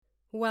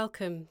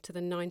Welcome to the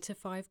 9 to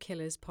 5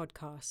 Killers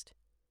podcast,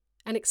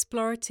 an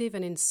explorative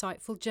and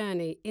insightful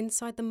journey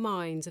inside the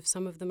minds of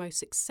some of the most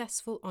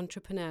successful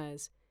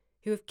entrepreneurs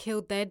who have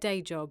killed their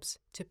day jobs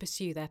to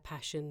pursue their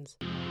passions.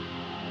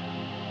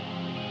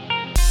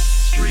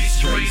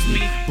 Streets raised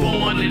me,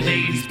 born in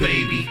 80s,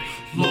 baby.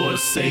 Lord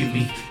save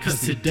me, cause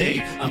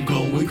today I'm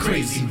going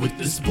crazy with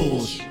this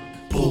bullshit.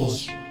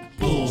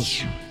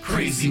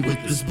 Crazy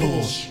with this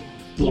bullshit.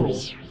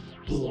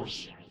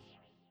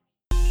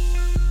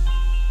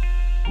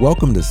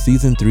 Welcome to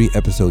Season 3,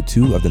 Episode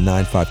 2 of the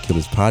 9-5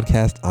 Killers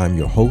podcast. I'm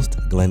your host,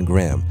 Glenn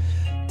Graham.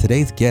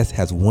 Today's guest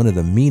has one of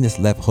the meanest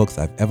left hooks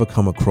I've ever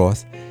come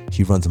across.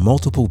 She runs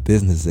multiple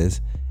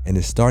businesses and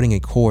is starting a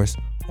course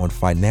on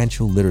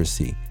financial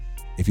literacy.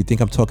 If you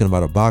think I'm talking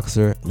about a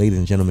boxer, ladies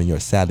and gentlemen,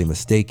 you're sadly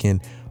mistaken.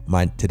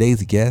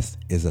 Today's guest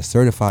is a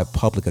certified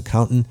public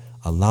accountant.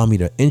 Allow me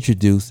to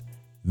introduce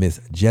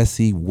Miss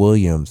Jessie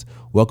Williams.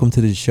 Welcome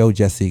to the show,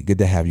 Jessie. Good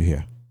to have you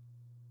here.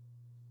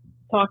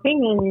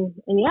 Talking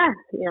and I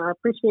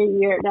appreciate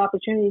the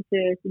opportunity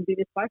to do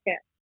this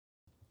podcast.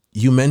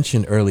 You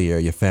mentioned earlier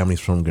your family's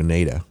from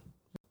Grenada.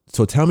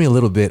 So tell me a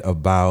little bit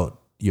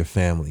about your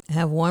family. I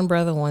have one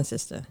brother, one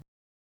sister.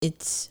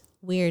 It's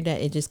weird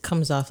that it just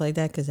comes off like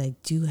that because I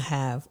do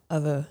have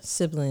other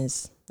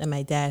siblings that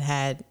my dad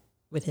had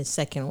with his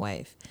second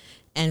wife.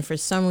 And for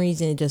some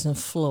reason, it doesn't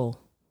flow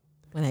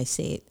when I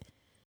say it.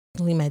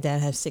 Only my dad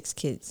has 6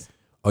 kids.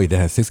 Oh, your dad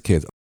has 6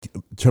 kids.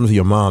 In terms of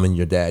your mom and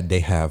your dad, they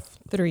have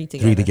 3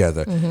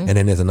 together. Mm-hmm. And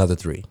then there's another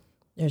 3.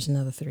 There's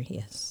another 3,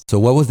 yes. So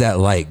what was that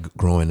like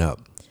growing up?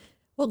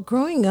 Well,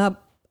 growing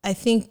up, I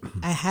think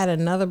I had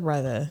another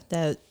brother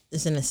that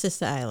is in a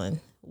sister island.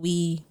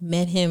 We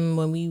met him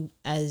when we,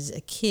 as a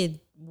kid,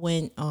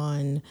 went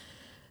on,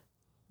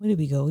 where did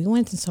we go? We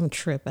went to some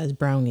trip as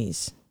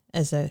brownies,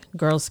 as a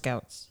Girl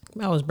Scouts.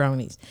 I was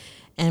brownies.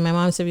 And my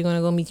mom said, we're going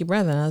to go meet your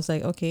brother. And I was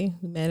like, okay,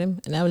 we met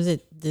him. And that was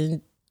it.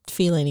 Didn't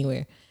feel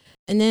anywhere.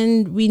 And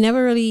then we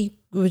never really,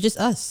 it was just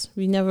us.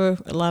 We never,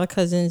 a lot of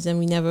cousins, and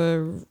we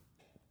never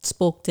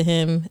spoke to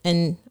him.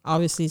 And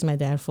obviously it's my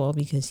dad's fault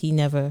because he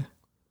never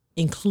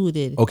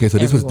included. Okay, so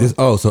everyone. This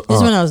was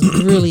when I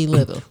was really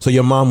little. So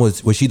your mom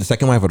was she the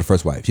second wife or the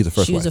first wife? She's the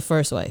first wife. She was the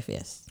first wife,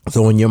 yes.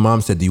 So when your mom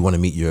said, do you want to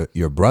meet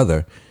your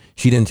brother?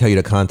 She didn't tell you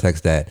the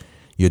context that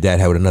your dad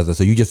had with another.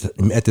 So you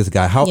just met this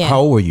guy. How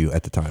old were you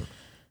at the time?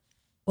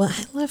 Well,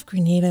 I left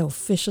Grenada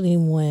officially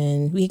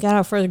when we got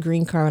our first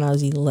green card when I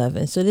was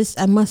 11. So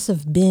I must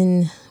have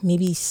been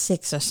maybe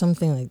 6 or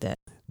something like that.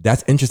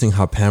 That's interesting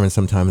how parents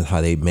sometimes, how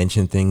they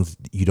mention things,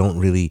 they don't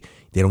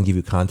give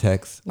you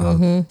context.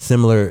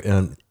 Similar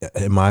in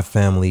my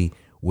family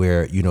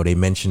where, they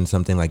mention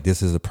something like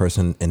this is a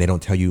person and they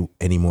don't tell you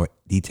any more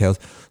details.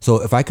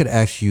 So if I could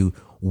ask you,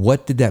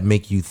 what did that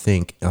make you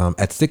think?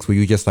 At 6, were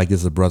you just like, this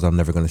is a brother I'm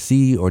never going to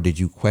see? Or did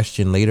you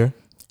question later?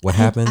 What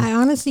happened? I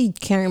honestly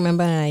can't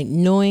remember.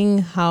 And knowing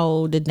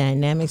how the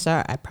dynamics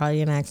are, I probably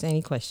didn't ask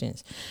any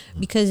questions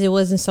because it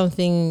wasn't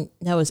something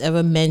that was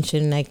ever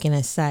mentioned like in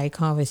a side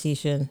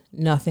conversation,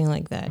 nothing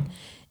like that.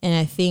 And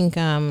I think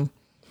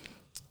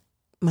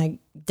my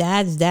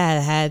dad's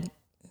dad had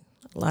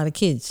a lot of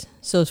kids.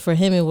 So for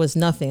him, it was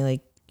nothing.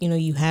 Like,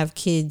 you have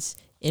kids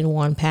in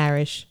one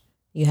parish.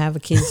 You have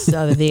a kids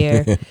that are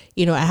there.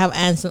 I have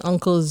aunts and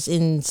uncles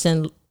in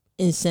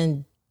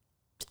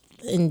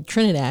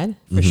Trinidad,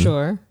 for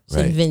sure,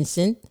 St.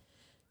 Vincent.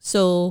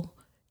 So,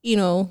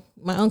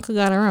 my uncle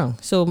got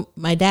around. So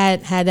my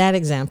dad had that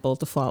example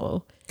to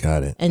follow.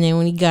 Got it. And then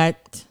when he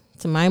got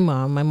to my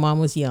mom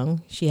was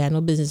young. She had no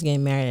business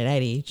getting married at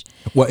that age.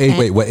 What age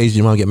did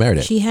your mom get married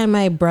at? She had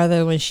my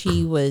brother when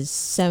she was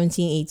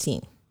 17,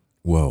 18.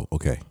 Whoa,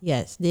 okay.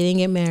 Yes, they didn't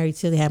get married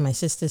till they had my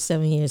sister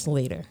 7 years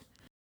later.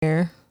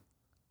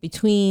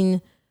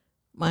 Between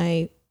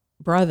my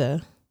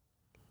brother,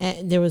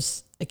 and there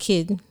was a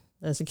kid.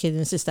 There was a kid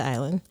in Sister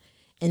Island.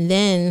 And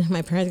then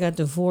my parents got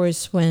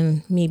divorced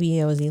when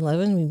maybe I was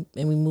 11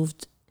 and we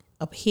moved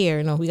up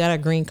here. We got our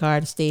green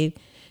card, stayed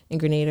in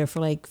Grenada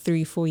for like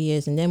 3-4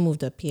 years and then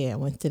moved up here. I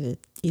went to the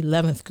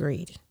 11th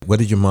grade. What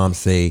did your mom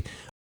say?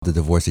 The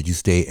divorce, did you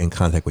stay in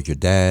contact with your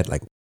dad?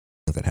 Like,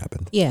 that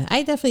happened? Yeah,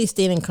 I definitely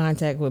stayed in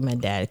contact with my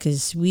dad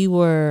because we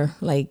were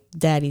like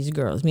daddy's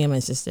girls, me and my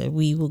sister.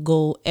 We would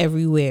go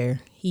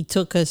everywhere. He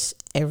took us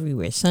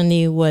everywhere.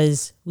 Sunday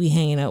was we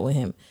hanging out with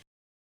him.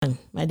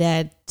 My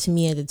dad, to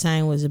me at the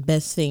time, was the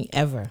best thing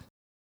ever.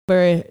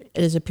 But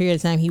there's a period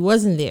of time he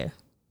wasn't there.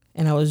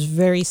 And I was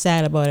very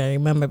sad about it, I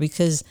remember,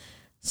 because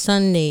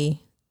Sunday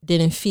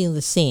didn't feel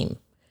the same.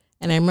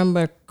 And I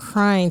remember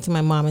crying to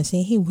my mom and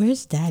saying, hey,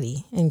 where's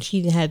daddy? And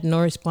she had no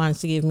response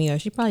to give me, or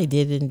she probably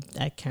did, and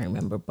I can't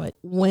remember. But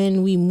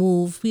when we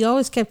moved, we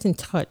always kept in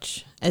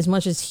touch as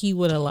much as he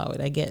would allow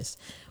it, I guess.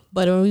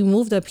 But when we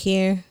moved up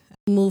here,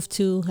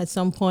 at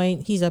some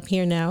point, he's up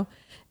here now.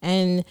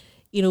 And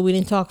we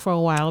didn't talk for a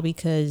while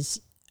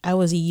because I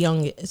was the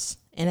youngest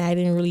and I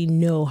didn't really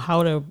know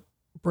how the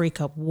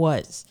breakup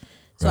was.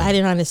 So I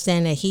didn't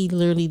understand that he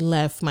literally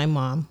left my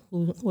mom,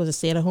 who was a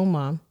stay-at-home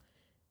mom,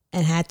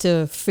 and had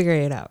to figure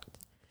it out.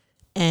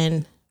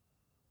 And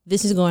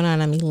this is going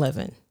on, I'm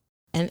 11.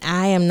 And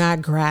I am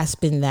not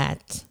grasping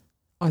that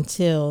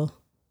until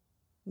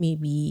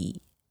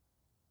maybe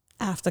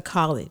after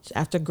college,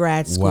 after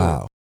grad school.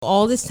 Wow.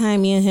 All this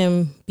time, me and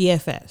him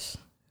BFFs.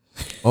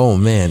 Oh,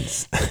 man.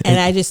 And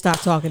I just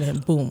stopped talking to him.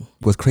 Boom.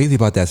 What's crazy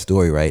about that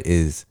story, right,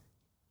 is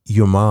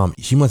your mom,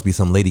 she must be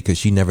some lady because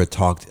she never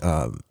talked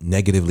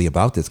negatively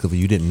about this because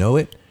you didn't know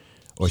it,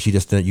 or she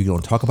just, you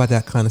don't talk about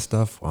that kind of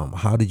stuff.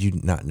 How did you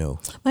not know?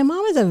 My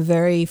mom is a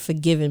very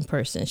forgiving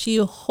person.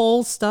 She'll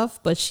hold stuff,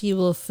 but she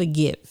will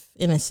forgive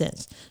in a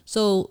sense.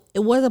 So it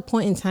was a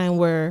point in time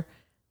where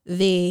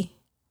they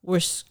were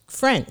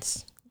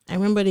friends. I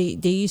remember they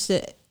used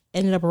to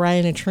ended up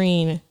riding a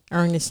train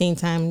around the same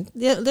time.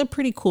 They're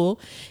pretty cool.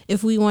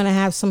 If we want to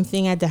have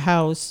something at the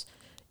house,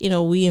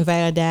 we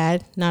invite our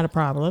dad, not a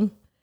problem.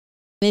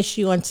 An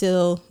issue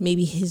until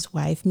maybe his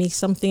wife makes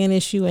something an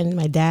issue and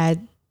my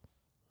dad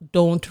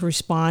don't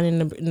respond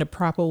in the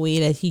proper way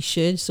that he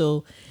should.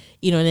 So,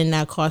 then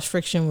that cause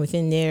friction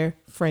within their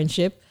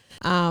friendship.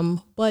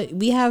 But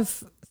we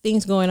have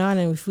things going on,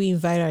 and if we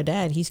invite our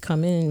dad, he's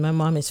coming and my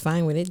mom is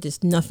fine with it.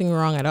 There's nothing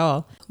wrong at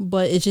all.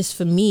 But it's just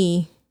for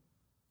me,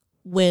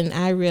 when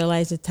I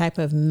realized the type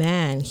of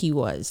man he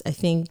was, I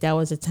think that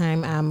was the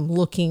time I'm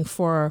looking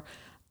for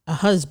a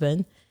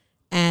husband,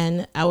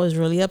 and I was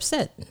really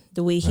upset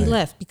the way he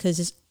left, because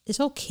it's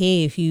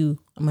okay if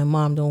my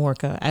mom don't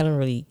work out. I don't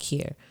really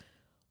care.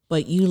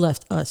 But you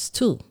left us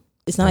too.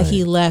 It's not like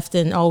he left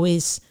and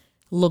always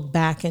looked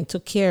back and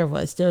took care of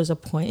us. There was a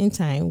point in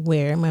time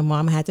where my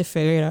mom had to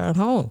figure it out on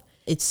her own.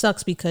 It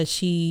sucks because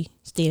she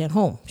stayed at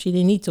home. She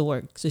didn't need to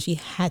work. So she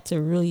had to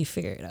really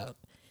figure it out.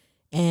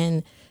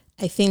 And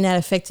I think that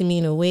affected me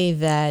in a way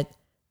that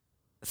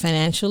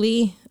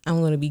financially, I'm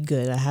going to be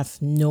good. I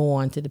have no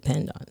one to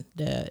depend on.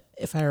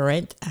 If I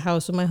rent a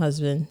house with my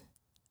husband,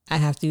 I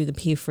have to either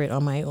pay for it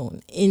on my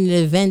own. In the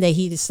event that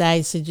he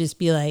decides to just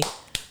be like,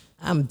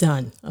 I'm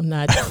done, I'm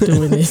not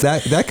doing this.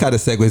 that kind of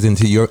segues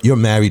into you're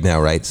married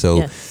now, right? So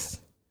Yes.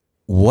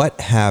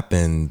 What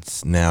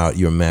happens now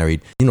you're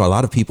married? A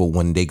lot of people,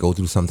 when they go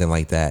through something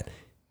like that,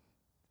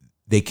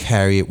 they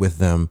carry it with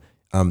them.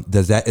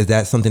 Is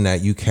that something that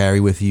you carry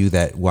with you,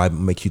 that why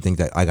makes you think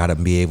that I got to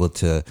be able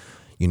to,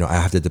 I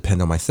have to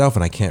depend on myself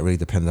and I can't really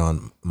depend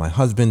on my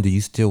husband?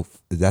 Is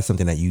that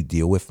something that you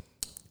deal with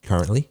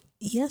currently?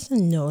 Yes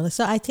and no.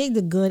 So I take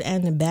the good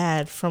and the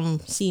bad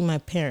from seeing my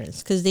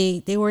parents, because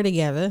they were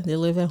together, they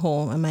live at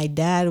home, and my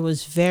dad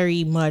was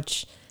very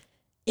much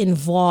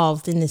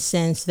involved in the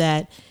sense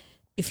that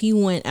if he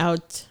went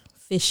out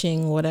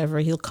fishing or whatever,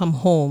 he'll come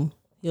home,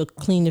 he'll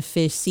clean the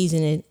fish,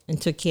 season it,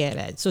 and took care of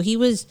that. So he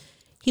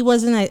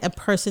wasn't a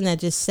person that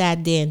just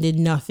sat there and did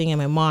nothing and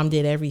my mom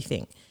did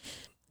everything.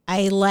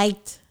 I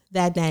liked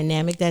that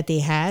dynamic that they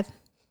had.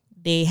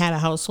 They had a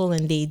household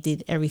and they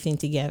did everything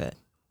together.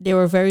 There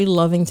were very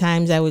loving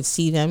times I would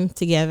see them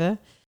together.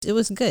 It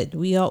was good.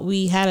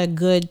 We had a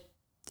good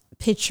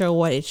picture of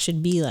what it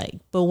should be like.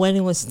 But when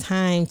it was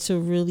time to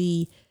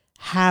really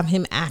have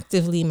him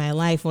actively in my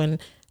life, when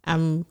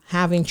I'm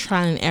having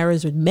trial and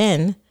errors with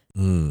men,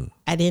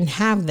 I didn't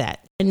have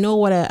that. I know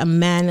what a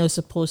man is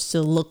supposed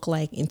to look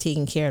like in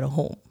taking care of the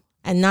home.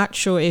 I'm not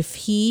sure if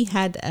he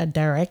had a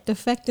direct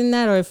effect in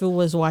that or if it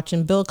was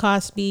watching Bill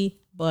Cosby,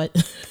 but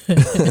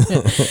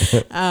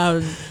that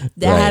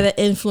had an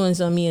influence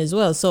on me as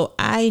well. So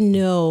I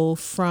know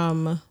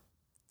from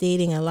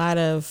dating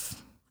I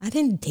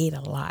didn't date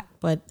a lot,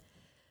 but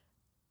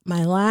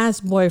my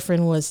last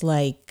boyfriend was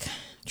like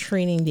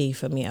training day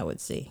for me, I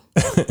would say.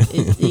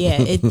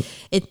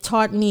 It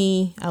taught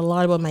me a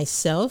lot about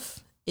myself.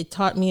 It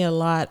taught me a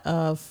lot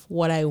of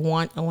what I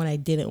want and what I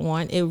didn't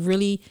want.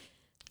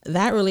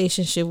 That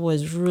relationship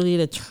was really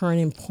the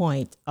turning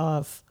point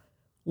of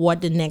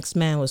what the next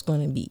man was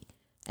going to be.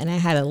 And I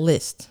had a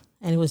list,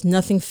 and it was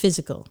nothing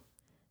physical.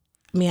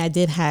 I mean,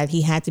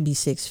 he had to be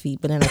 6 feet,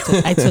 but then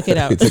I took it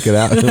out. You took it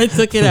out? I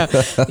took it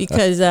out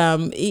because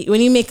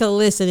when you make a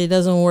list and it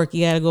doesn't work,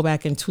 you got to go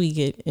back and tweak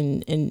it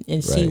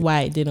and see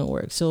why it didn't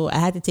work. So I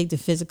had to take the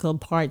physical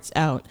parts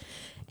out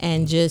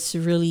and just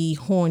really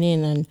hone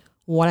in on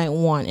what I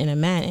want in a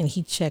man. And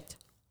he checked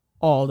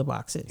all the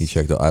boxes. He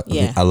checked all.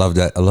 I love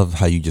that. I love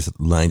how you just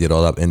lined it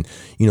all up. And,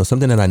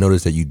 something that I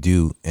noticed that you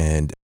do,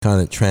 and kind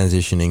of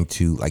transitioning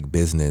to like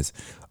business.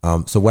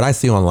 So what I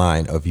see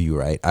online of you,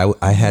 right?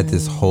 I had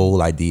this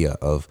whole idea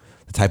of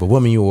the type of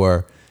woman you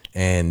were,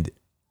 and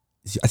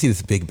I see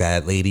this big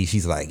bad lady.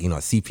 She's like, a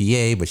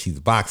CPA, but she's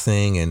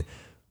boxing and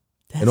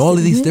all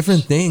of these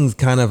different things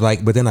kind of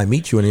like, but then I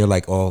meet you and you're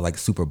like all like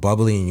super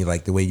bubbly and you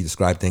like the way you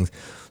describe things.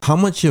 How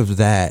much of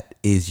that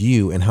is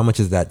you and how much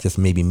is that just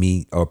maybe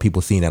me or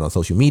people seeing that on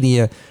social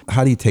media?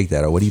 How do you take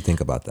that, or what do you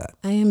think about that?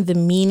 I am the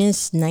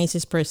meanest,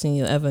 nicest person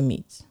you'll ever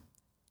meet.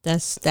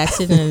 That's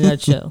it in a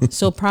nutshell.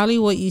 So probably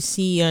what you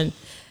see on,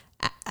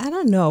 I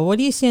don't know, what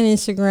do you see on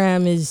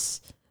Instagram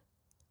is,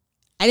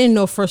 I didn't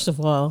know, first of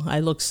all,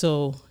 I look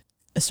so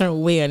a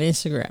certain way on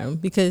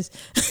Instagram because.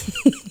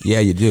 Yeah,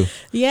 you do.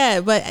 Yeah,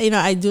 but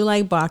I do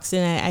like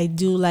boxing. I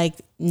do like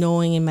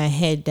knowing in my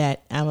head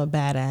that I'm a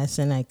badass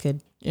and I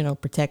could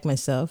protect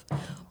myself.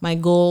 My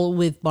goal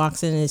with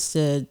boxing is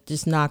to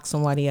just knock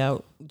somebody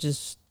out,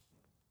 just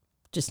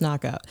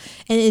knock out.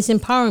 And it's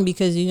empowering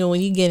because,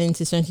 when you get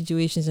into certain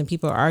situations and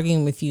people are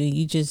arguing with you,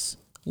 you just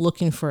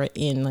looking for it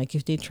in. Like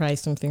if they try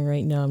something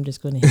right now, I'm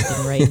just going to hit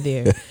them right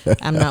there.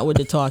 I'm not with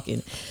the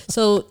talking.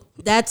 So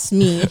that's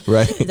me.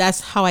 Right.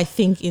 That's how I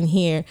think in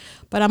here.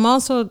 But I'm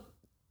also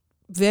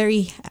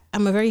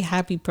I'm a very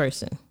happy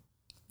person.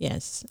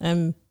 Yes.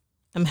 I'm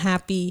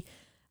happy.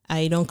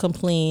 I don't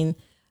complain.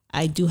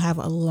 I do have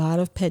a lot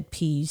of pet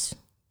peeves,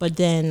 but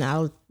then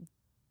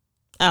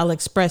I'll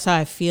express how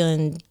I feel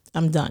and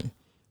I'm done.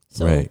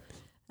 So right.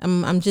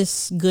 I'm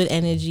just good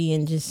energy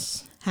and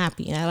just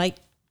happy. And I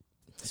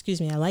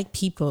like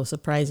people,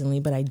 surprisingly,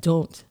 but I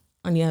don't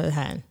on the other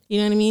hand. You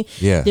know what I mean?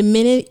 Yeah. The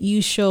minute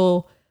you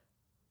show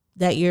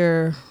that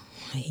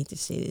I hate to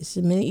say this,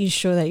 the minute you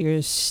show that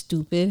you're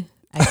stupid,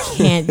 I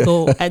can't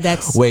go.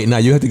 That's wait. Now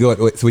you have to go.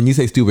 Wait, so when you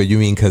say stupid, you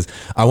mean because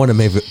I want to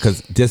make it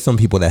because there's some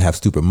people that have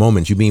stupid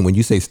moments. You mean when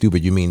you say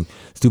stupid, you mean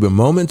stupid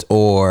moments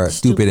or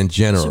stupid in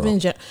general? Stupid in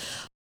general.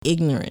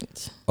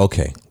 Ignorant.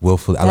 Okay,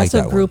 willfully. I like that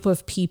one. That's a group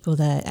of people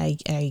that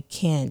I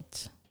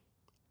can't.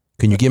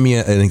 Can you give me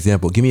an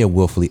example? Give me a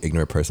willfully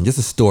ignorant person. Just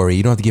a story.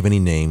 You don't have to give any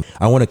name.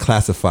 I want to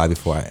classify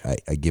before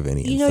I give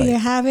any insight. You're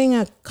having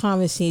a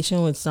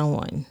conversation with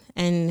someone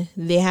and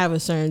they have a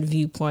certain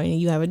viewpoint and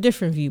you have a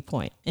different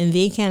viewpoint and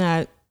they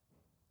cannot,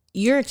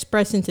 you're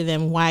expressing to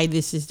them why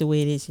this is the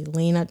way it is. You're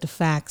laying out the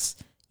facts.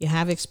 You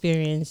have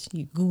experience.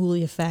 You Google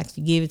your facts.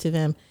 You gave it to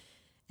them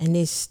and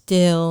they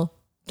still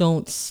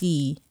don't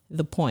see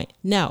the point.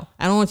 No,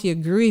 I don't want you to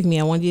agree with me.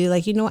 I want you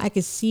to I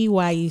could see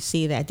why you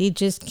say that. They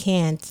just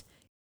can't.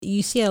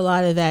 You see a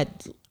lot of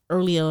that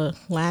earlier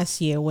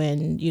last year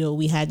when,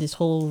 we had this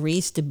whole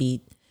race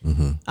debate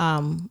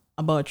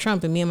about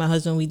Trump. And me and my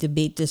husband, we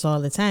debate this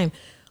all the time.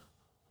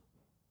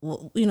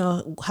 Well,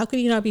 how could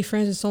you not be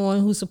friends with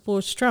someone who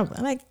supports Trump?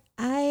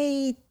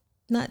 I'm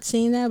not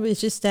saying that, but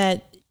it's just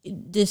that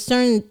there's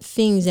certain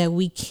things that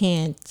we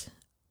can't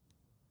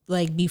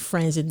be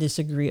friends and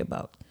disagree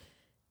about.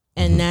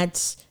 And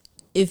that's,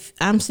 if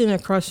I'm sitting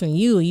across from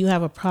you, you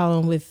have a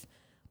problem with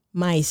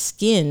my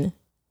skin,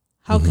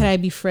 how could I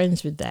be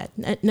friends with that?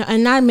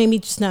 And not maybe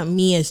just not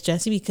me as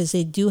Jesse, because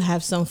they do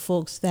have some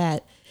folks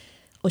that,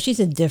 she's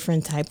a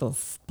different type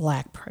of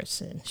black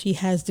person. She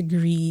has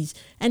degrees,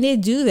 and they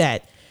do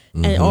that,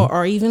 and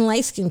or even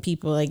light skinned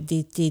people,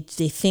 they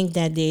think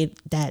that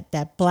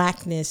that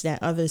blackness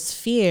that others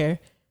fear,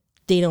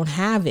 they don't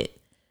have it.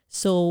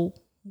 So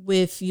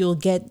you'll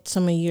get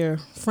some of your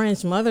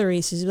friends from other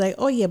races like,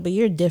 oh yeah, but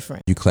you're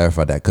different. You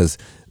clarify that because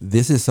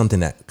this is something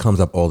that comes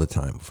up all the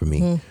time for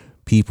me.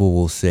 People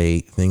will say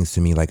things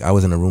to me like, I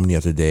was in a room the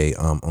other day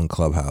on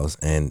Clubhouse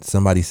and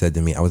somebody said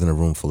to me, I was in a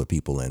room full of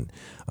people and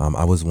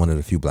I was one of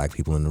the few black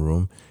people in the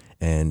room,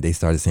 and they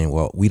started saying,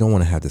 well, we don't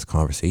want to have this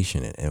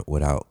conversation and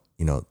without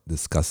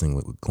discussing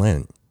with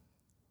Glenn.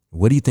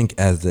 What do you think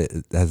as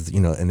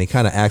and they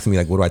kind of asked me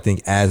what do I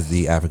think as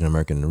the African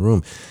American in the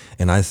room?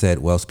 And I said,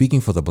 well, speaking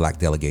for the black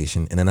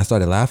delegation. And then I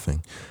started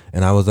laughing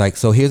and I was like,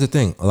 so here's the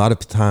thing. A lot of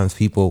times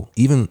people,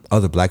 even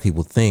other black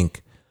people,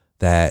 think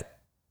that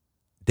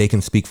they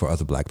can speak for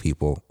other black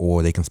people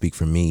or they can speak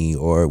for me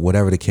or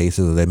whatever the case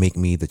is, or they make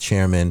me the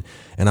chairman.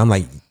 And I'm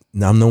like,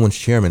 no, I'm no one's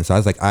chairman. So I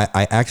was like,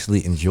 I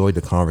actually enjoyed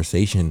the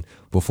conversation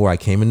before I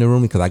came in the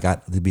room because I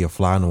got to be a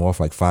fly on the wall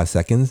for 5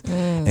 seconds.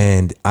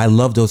 And I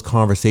love those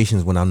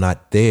conversations when I'm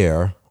not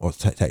there, or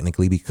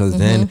technically, because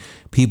then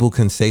people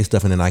can say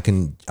stuff and then I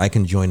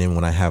can join in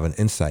when I have an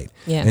insight.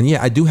 Yeah. And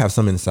yeah, I do have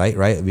some insight,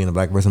 right, being a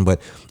black person,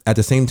 but at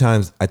the same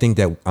time, I think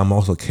that I'm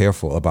also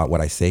careful about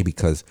what I say,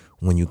 because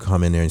when you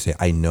come in there and say,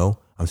 I know,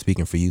 I'm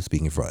speaking for you,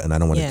 and I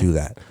don't want to do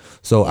that.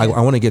 So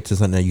I want to get to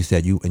something that you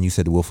said. You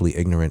said willfully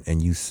ignorant,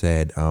 and you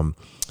said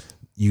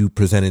you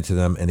presented to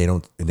them and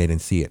they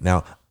didn't see it.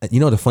 Now,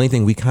 the funny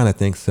thing, we kind of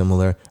think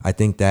similar. I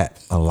think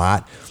that a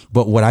lot.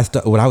 But what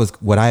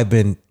I've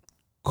been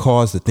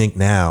caused to think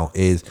now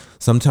is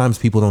sometimes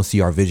people don't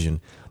see our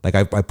vision. Like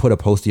I put a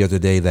post the other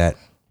day that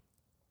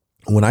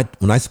when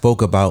I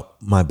spoke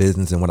about my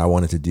business and what I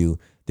wanted to do,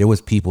 there was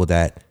people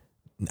that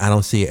I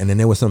don't see it. And then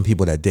there were some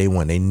people that day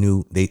one, they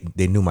knew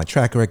my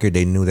track record.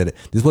 They knew that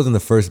this wasn't the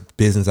first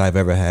business I've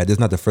ever had. This is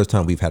not the first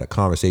time we've had a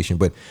conversation,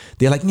 but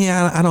they're like,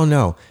 yeah, I don't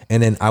know.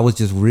 And then I was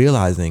just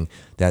realizing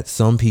that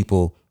some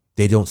people,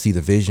 they don't see the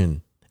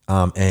vision,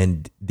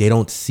 and they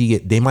don't see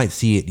it. They might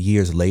see it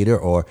years later,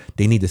 or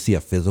they need to see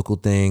a physical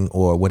thing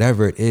or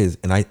whatever it is.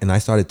 And I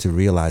started to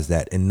realize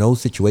that in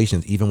those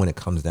situations, even when it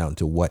comes down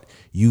to what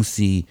you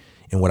see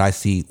and what I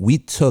see, we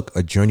took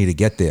a journey to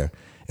get there.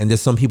 And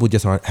there's some people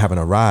just haven't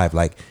arrived.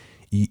 Like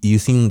you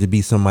seem to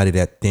be somebody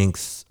that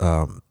thinks,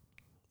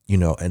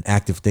 an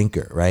active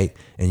thinker, right?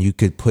 And you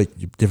could put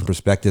different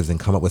perspectives and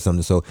come up with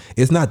something. So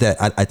it's not that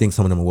I think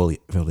some of them are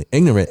really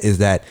ignorant, is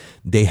that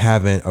they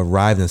haven't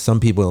arrived. And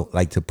some people,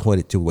 like to put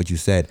it to what you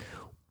said,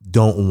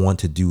 don't want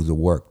to do the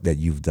work that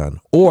you've done,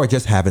 or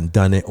just haven't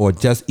done it, or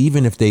just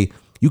even if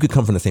you could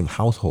come from the same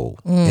household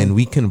and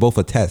we can both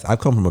attest. I've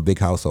come from a big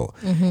household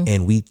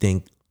and we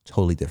think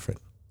totally different.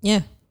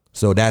 Yeah.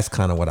 So that's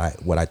kind of what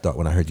I thought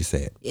when I heard you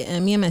say it. Yeah,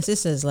 and me and my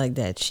sister is like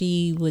that.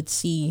 She would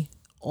see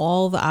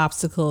all the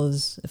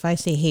obstacles. If I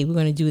say, hey, we're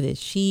going to do this,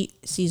 she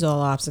sees all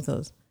the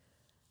obstacles.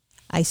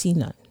 I see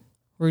none.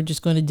 We're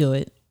just going to do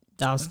it.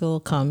 The obstacle will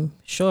come.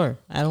 Sure.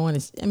 I don't want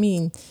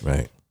to,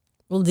 Right.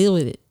 We'll deal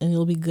with it and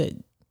it'll be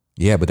good.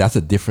 Yeah, but that's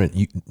a different,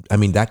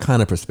 that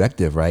kind of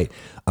perspective, right?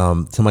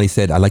 Somebody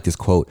said, I like this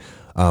quote,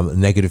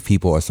 negative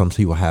people, or some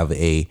people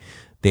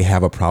they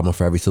have a problem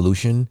for every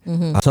solution.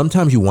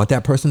 Sometimes you want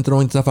that person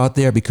throwing stuff out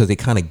there because they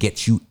kind of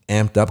get you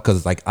amped up, because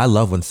it's like, I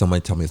love when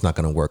somebody tells me it's not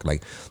going to work.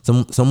 Like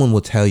someone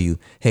will tell you,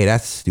 hey,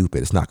 that's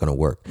stupid, it's not going to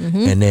work.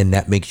 And then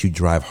that makes you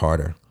drive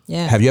harder.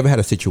 Yeah. Have you ever had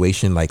a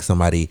situation like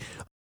somebody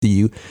to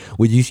you,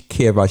 would you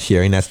care about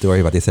sharing that story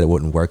about they said it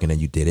wouldn't work and then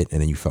you did it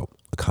and then you felt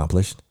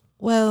accomplished?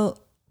 Well,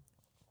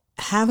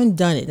 I haven't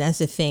done it. That's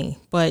the thing.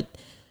 But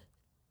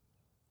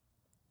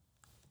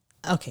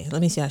okay,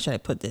 let me see how should I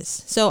put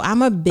this. So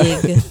I'm a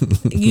big,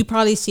 you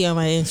probably see on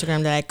my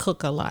Instagram that I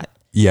cook a lot.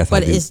 Yes,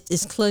 but I do.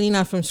 it's clearly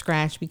not from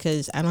scratch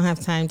because I don't have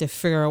time to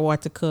figure out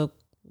what to cook,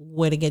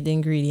 where to get the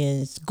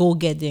ingredients, go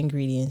get the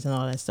ingredients and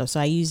all that stuff.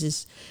 So I use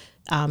this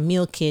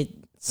meal kit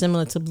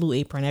similar to Blue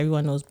Apron.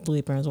 Everyone knows Blue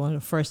Apron is one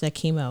of the first that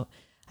came out.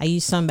 I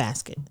use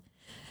Sunbasket.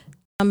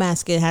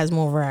 Sunbasket has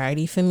more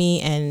variety for me,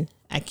 and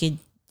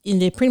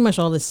and they're pretty much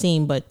all the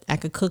same, but I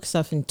could cook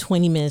stuff in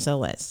 20 minutes or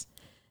less.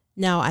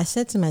 Now, I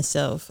said to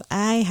myself,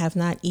 I have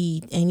not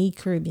eaten any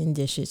Caribbean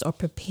dishes or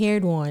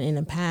prepared one in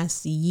the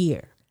past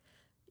year.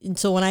 And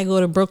so when I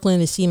go to Brooklyn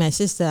to see my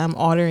sister, I'm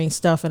ordering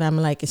stuff and I'm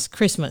like, it's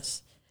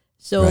Christmas.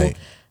 So Right.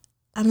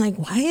 I'm like,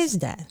 why is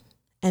that?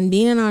 And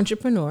being an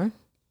entrepreneur,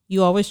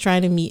 you always try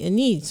to meet a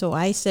need. So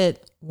I said,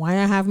 why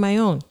not have my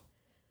own?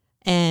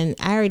 And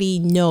I already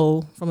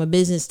know from a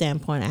business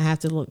standpoint, I have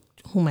to look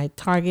who my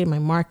target, my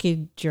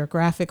market,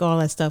 geographic, all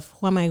that stuff.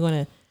 Who am I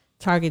going to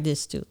target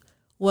this to?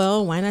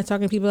 Well, why not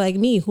target people like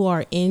me who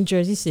are in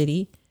Jersey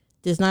City?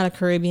 It's not a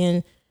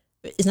Caribbean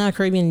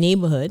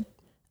neighborhood.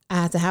 I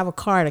have to have a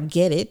car to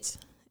get it.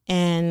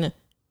 And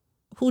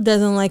who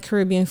doesn't like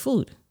Caribbean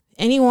food?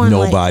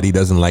 Nobody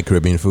doesn't like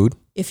Caribbean food.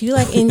 If you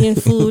like Indian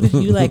food,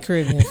 you like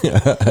Caribbean food,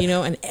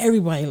 and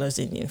everybody loves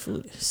Indian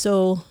food.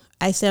 So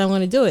I said, I'm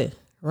going to do it.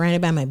 Ran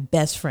it by my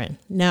best friend.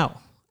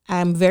 Now,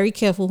 I'm very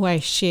careful who I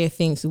share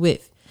things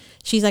with.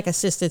 She's like a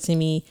sister to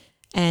me.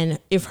 And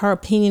if her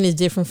opinion is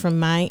different from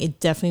mine, it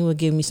definitely will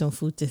give me some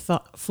food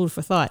for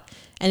thought.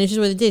 And it's just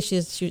what it did.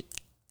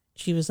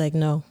 She was like,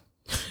 no.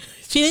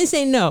 She didn't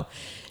say no.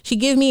 She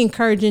gave me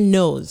encouraging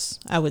no's,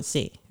 I would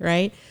say,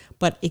 right?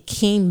 But it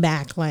came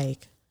back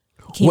like...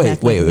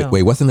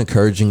 Wait. What's an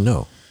encouraging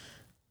no?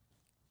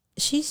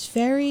 She's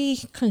very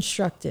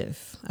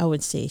constructive, I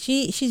would say.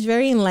 She's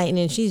very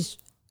enlightening. She's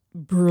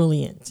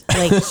brilliant,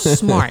 like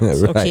smart.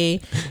 Right.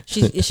 Okay,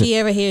 if she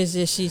ever hears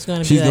this, she's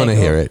gonna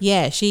hear it.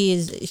 Yeah, she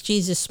is.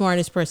 She's the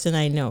smartest person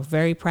I know.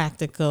 Very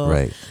practical.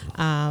 Right.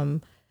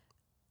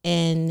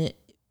 And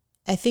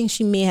I think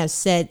she may have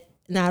said.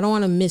 Now I don't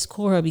want to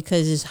misquote her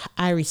because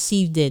I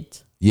received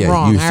it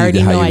wrong. I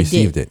already know I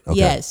did. Okay.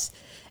 Yes.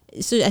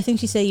 So I think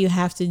she said you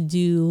have to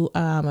do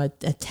a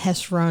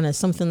test run or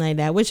something like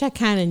that, which I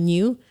kind of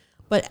knew,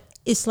 but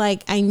it's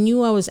like I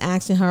knew I was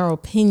asking her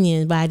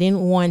opinion, but I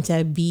didn't want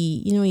to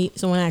be,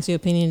 someone asks your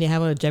opinion, they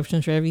have an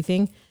objection for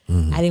everything.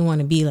 I didn't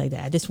want to be like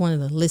that. I just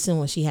wanted to listen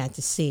what she had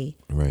to say,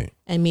 right,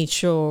 and made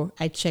sure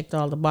I checked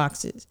all the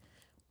boxes.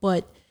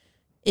 But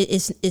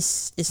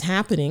it's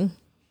happening,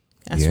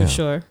 that's for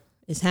sure.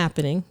 It's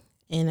happening,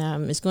 and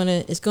it's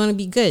gonna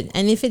be good.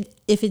 And if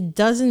it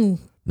doesn't.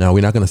 No,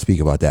 we're not going to speak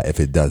about that if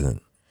it doesn't.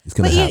 It's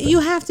going to happen. You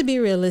have to be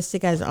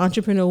realistic as an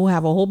entrepreneur who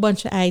have a whole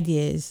bunch of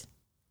ideas.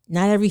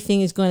 Not everything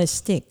is going to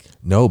stick.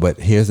 No, but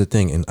here's the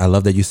thing, and I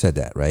love that you said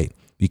that, right?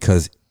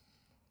 Because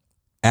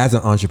as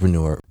an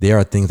entrepreneur, there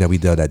are things that we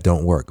do that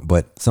don't work.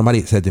 But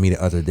somebody said to me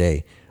the other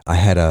day, I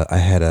had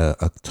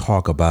a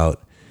talk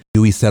about,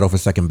 do we settle for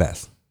second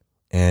best?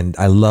 And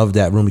I love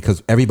that room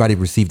because everybody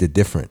received it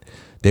different.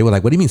 They were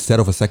like, what do you mean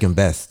settle for second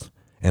best?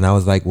 And I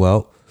was like,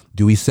 well,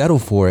 do we settle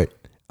for it?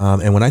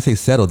 And when I say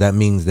settle, that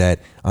means that,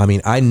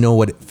 I know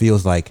what it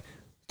feels like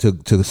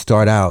to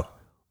start out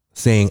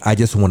saying, I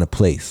just want to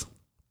place.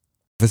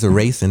 If it's a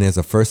race and there's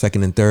a first,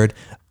 second, and third,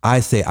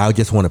 I say, I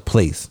just want to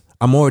place.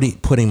 I'm already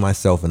putting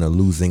myself in a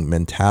losing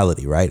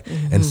mentality, right?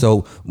 Mm-hmm. And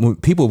so when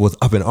people was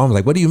up in arms,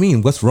 like, what do you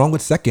mean? What's wrong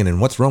with second and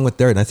what's wrong with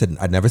third? And I said,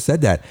 I never said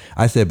that.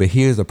 I said, but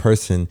here's a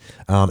person,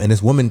 and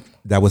this woman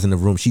that was in the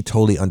room, she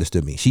totally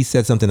understood me. She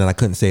said something that I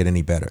couldn't say it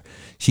any better.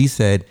 She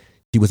said,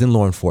 she was in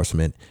law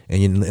enforcement,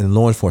 and in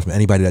law enforcement,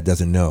 anybody that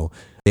doesn't know,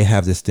 they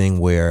have this thing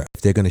where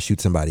if they're going to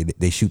shoot somebody,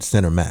 they shoot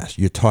center mass.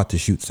 You're taught to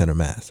shoot center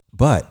mass.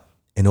 But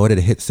in order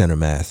to hit center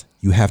mass,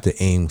 you have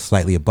to aim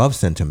slightly above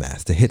center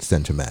mass to hit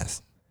center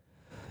mass.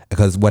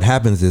 Because what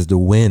happens is the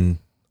wind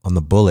on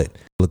the bullet,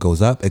 it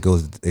goes up, it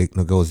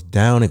goes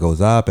down, it goes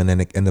up, and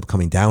then it ends up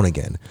coming down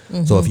again.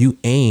 Mm-hmm. So if you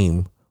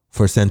aim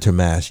for center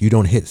mass, you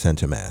don't hit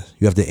center mass.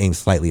 You have to aim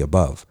slightly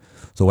above.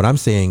 So what I'm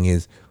saying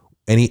is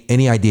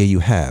any idea you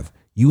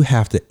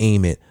have to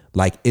aim it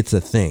like it's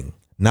a thing.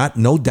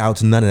 No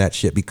doubts, none of that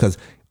shit. Because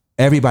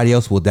everybody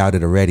else will doubt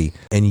it already.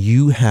 And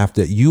you have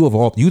to, you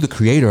the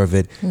creator of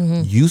it,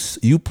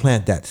 you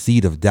plant that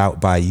seed of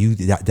doubt by you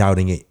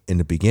doubting it in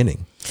the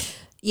beginning.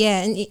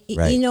 Yeah, and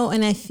Right. you know,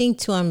 and I think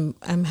too,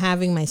 I'm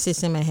having my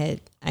system in my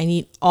head. I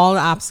need all the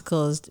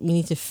obstacles. We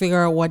need to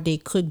figure out what they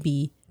could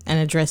be and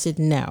address it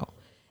now,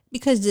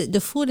 because the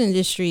food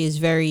industry is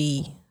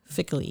very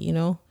fickle. You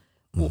know,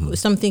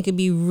 something could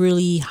be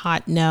really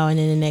hot now, and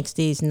then the next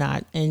day it's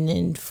not. And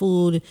then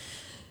food,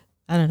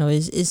 I don't know,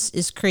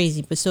 it's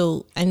crazy. But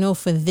so I know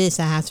for this,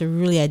 I have to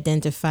really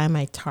identify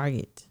my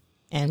target,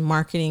 and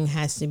marketing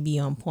has to be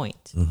on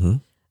point.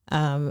 And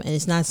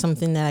it's not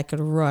something that I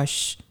could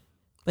rush,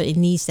 but it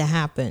needs to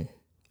happen.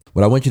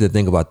 But I want you to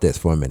think about this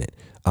for a minute.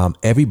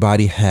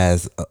 Everybody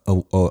has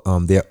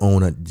their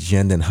own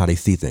agenda and how they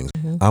see things.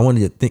 I want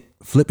you to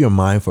flip your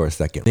mind for a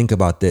second. Think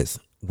about this.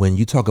 When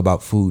you talk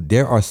about food,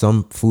 there are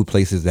some food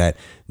places that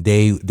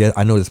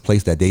I know this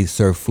place that they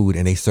serve food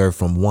and they serve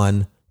from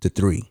 1 to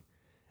 3,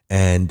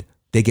 and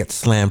they get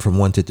slammed from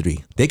 1 to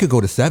 3. They could go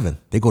to 7.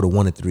 They go to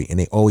 1 to 3, and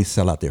they always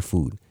sell out their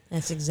food.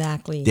 That's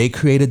exactly. They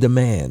create a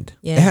demand.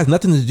 Yeah. It has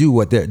nothing to do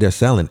with what they're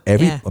selling.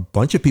 Yeah. A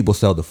bunch of people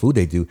sell the food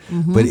they do,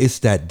 but it's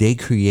that they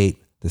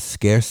create the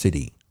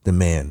scarcity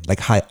demand, like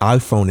how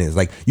iPhone is.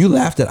 Like, you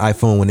laughed at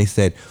iPhone when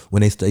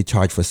they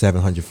charged for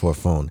 $700 for a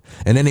phone,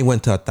 and then they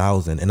went to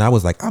 $1,000, and I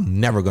was like, I'm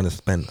never gonna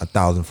spend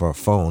 $1,000 for a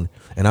phone.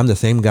 And I'm the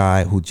same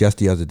guy who just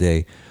the other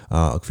day,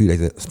 a few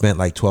days ago, spent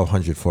like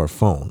 $1,200 for a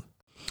phone.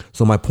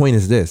 So my point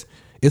is this: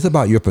 it's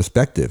about your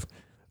perspective.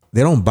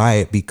 They don't buy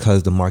it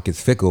because the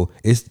market's fickle.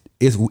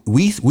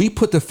 We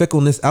put the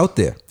fickleness out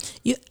there.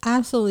 You're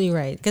absolutely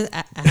right. Because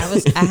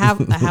I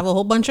have a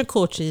whole bunch of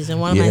coaches,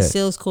 and one of my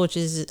sales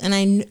coaches, and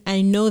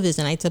I know this,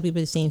 and I tell people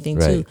the same thing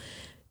too.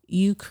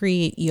 You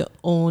create your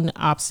own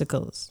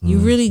obstacles. You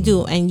really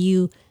do, and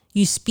you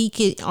speak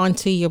it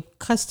onto your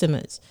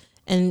customers.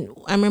 And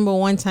I remember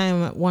one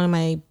time, one of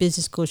my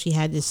business coaches, he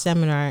had this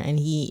seminar, and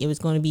it was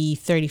going to be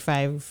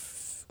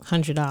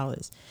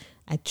 $3,500.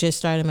 I just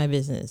started my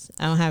business.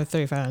 I don't have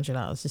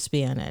 $3,500 to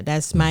spend on that.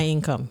 That's my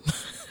income.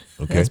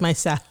 Okay. That's my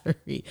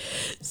salary.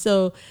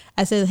 So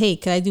I said, hey,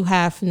 can I do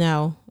half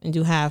now and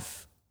do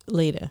half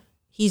later?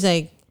 He's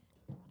like,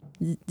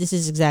 this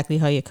is exactly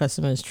how your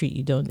customers treat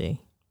you, don't they?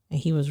 And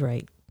he was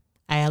right.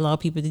 I allow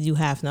people to do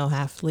half now,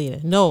 half later.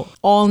 No,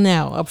 all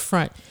now, up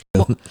front.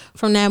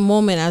 From that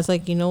moment, I was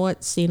like, you know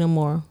what? Say no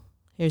more.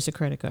 Here's the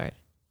credit card.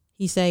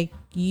 He's like,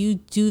 you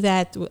do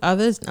that with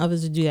others, and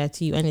others will do that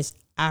to you. And it's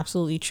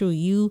absolutely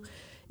true.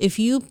 If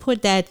you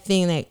put that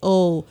thing like,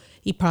 oh,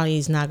 he probably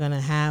is not going to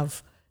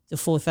have the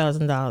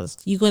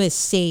 $4,000, you're going to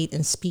say it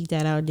and speak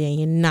that out there, and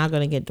you're not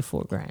going to get the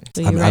 $4,000.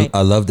 So you're right.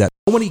 I love that.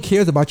 Nobody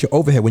cares about your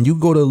overhead. When you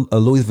go to a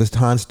Louis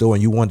Vuitton store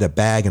and you want that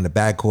bag and the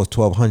bag costs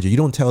 $1,200, you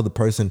don't tell the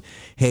person,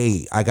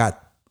 hey, I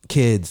got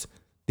kids.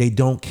 They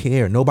don't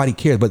care. Nobody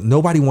cares, but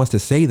nobody wants to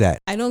say that.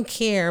 I don't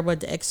care about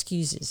the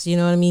excuses. You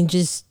know what I mean?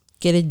 Just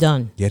get it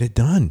done. Get it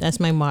done.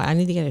 That's my motto. I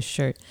need to get a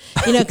shirt.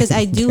 You know, because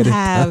I do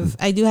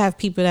have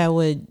people that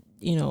would,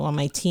 you know, on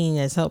my team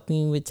that's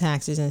helping me with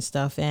taxes and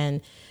stuff.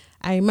 And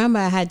I remember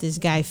I had this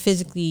guy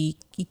physically,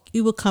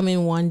 he would come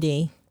in one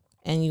day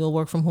and you will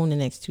work from home the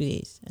next 2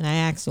 days. And I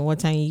asked him, what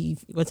time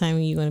are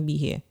you going to be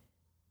here?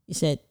 He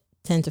said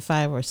 10 to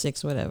 5 or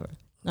 6, whatever.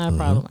 Not a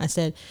problem. I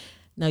said,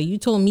 no, you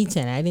told me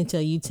 10. I didn't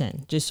tell you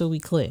 10, just so we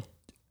clear.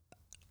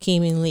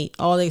 Came in late,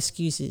 all the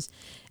excuses.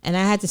 And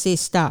I had to say,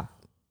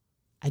 stop.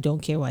 I don't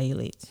care why you're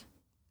late.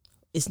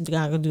 It's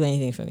not going to do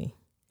anything for me.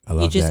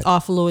 You're just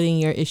offloading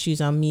your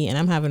issues on me, and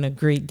I'm having a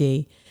great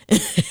day.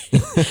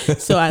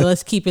 So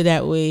let's keep it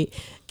that way.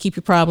 Keep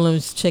your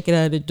problems, check it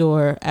out of the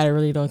door. I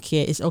really don't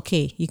care. It's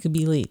okay. You could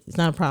be late. It's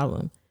not a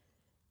problem.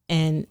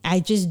 And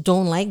I just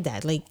don't like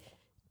that. Like,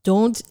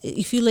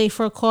 if you're late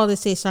for a call, to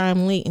say, sorry,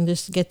 I'm late, and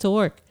just get to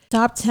work.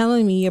 Stop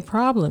telling me your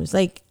problems.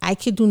 Like, I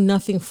could do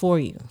nothing for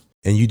you.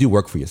 And you do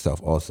work for yourself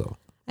also.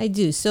 I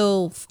do.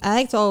 So I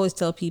like to always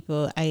tell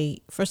people,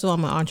 first of all,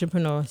 I'm an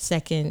entrepreneur.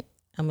 Second,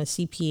 I'm a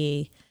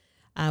CPA.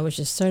 I was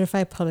just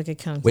certified public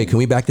accountant. Wait, can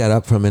we back that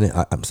up for a minute?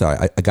 I'm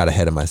sorry, I got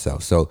ahead of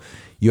myself. So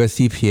you're a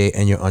CPA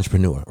and you're an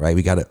entrepreneur, right?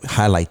 We got to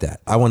highlight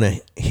that. I want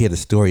to hear the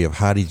story of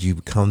how did you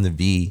become to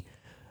be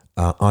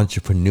an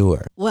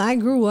entrepreneur? Well, I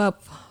grew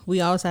up,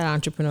 we always had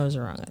entrepreneurs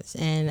around us.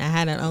 And I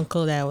had an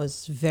uncle that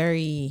was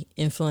very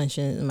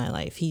influential in my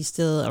life. He's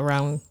still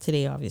around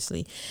today,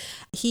 obviously.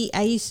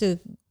 I used to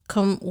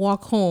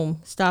walk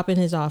home, stop in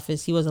his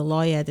office. He was a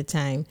lawyer at the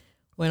time.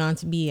 Went on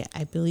to be,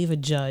 I believe, a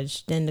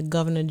judge, then the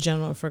Governor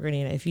General for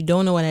Grenada. If you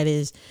don't know what that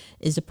is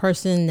the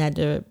person that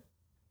the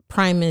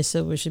Prime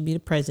Minister, which should be the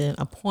President,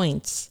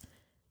 appoints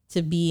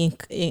to be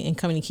in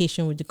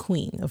communication with the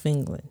Queen of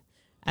England.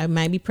 I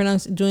might be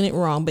doing it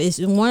wrong, but it's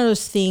one of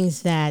those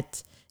things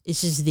that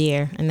it's just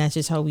there, and that's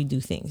just how we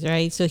do things,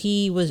 right? So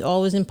he was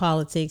always in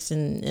politics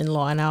and in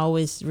law, and I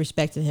always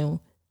respected him,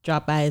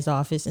 dropped by his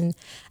office. And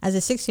as a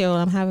 6-year-old,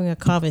 I'm having a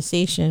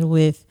conversation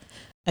with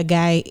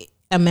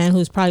a man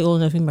who's probably old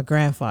enough to be my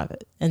grandfather.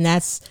 And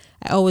I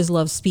always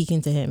loved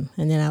speaking to him.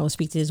 And then I would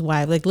speak to his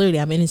wife. Like,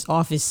 literally, I'm in his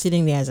office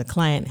sitting there as a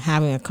client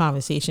having a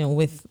conversation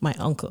with my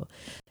uncle.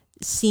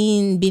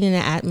 being in the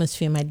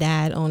atmosphere. My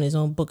dad owned his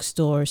own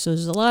bookstore. So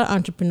there's a lot of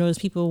entrepreneurs,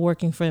 people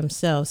working for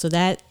themselves. So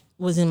that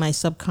was in my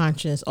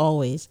subconscious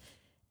always.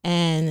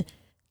 And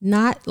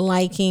not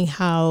liking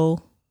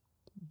how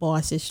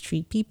bosses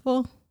treat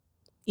people.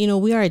 You know,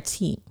 we are a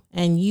team,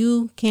 and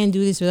you can't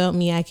do this without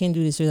me. I can't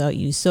do this without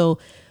you. So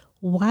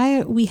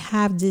why we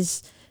have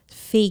this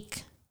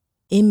fake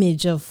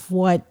image of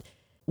what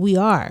we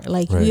are?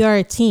 Like, we are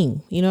a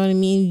team. You know what I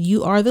mean?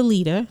 You are the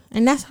leader,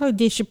 and that's how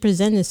they should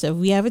present themselves.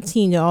 We have a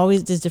team.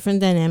 There's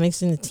different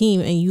dynamics in the team,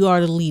 and you are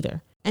the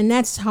leader. And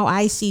that's how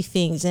I see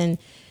things. And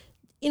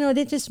you know,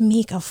 they just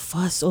make a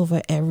fuss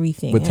over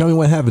everything. But tell me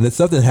what happened. Did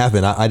something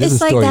happen? There's a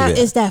story there.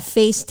 It's that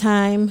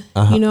FaceTime,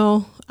 you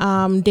know.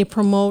 They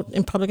promote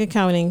in public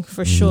accounting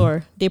for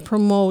sure. They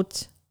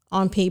promote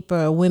on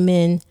paper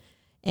women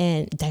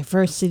and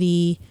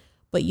diversity,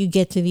 but you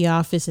get to the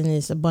office and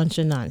it's a bunch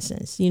of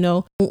nonsense. You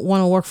know,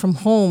 want to work from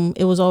home,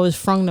 it was always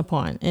frowned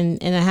upon. And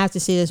I have to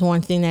say, there's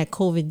one thing that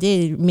COVID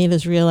did. It made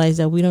us realize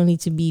that we don't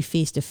need to be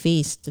face to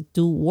face to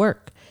do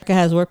work. America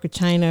has worked with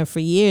China for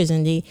years,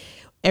 and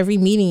every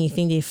meeting, you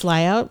think they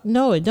fly out?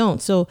 No, it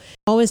don't. So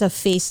always a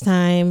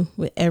FaceTime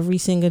with every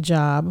single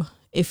job.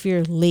 If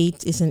you're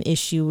late, it's an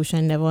issue, which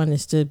I never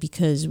understood,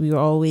 because we were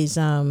always,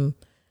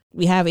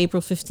 we have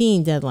April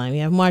 15 deadline. We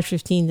have March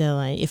 15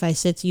 deadline. If I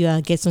said to you,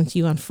 I'll get some to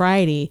you on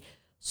Friday,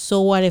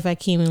 so what if I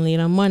came in late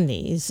on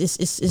Monday?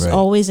 It's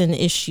always an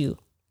issue.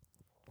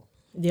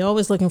 They're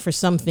always looking for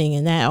something,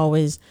 and that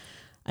always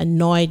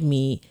annoyed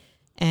me.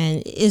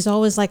 And it's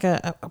always like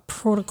a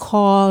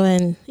protocol,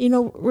 and you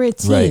know, we're a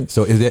team. Right.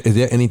 So is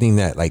there anything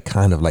that like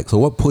kind of like, so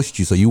what pushed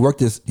you? So you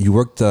was a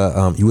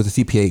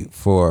CPA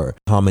for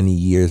how many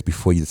years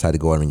before you decided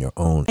to go out on your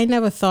own? I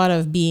never thought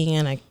of being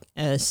a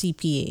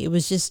CPA. It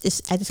was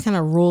I just kind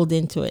of rolled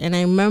into it. And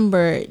I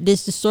remember the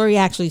story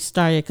actually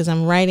started because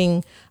I'm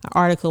writing an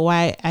article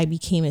why I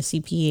became a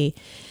CPA.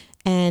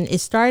 And it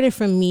started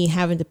from me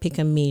having to pick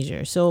a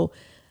major. So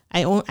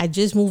I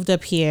just moved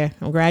up here.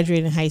 I'm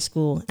graduating high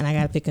school, and I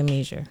got to pick a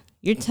major.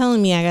 You're telling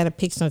me I got to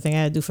pick something I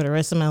got to do for the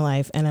rest of my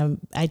life, and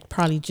I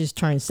probably just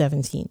turned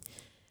 17.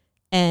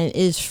 And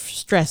it's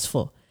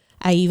stressful.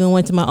 I even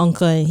went to my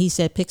uncle, and he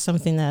said, pick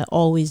something that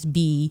always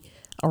be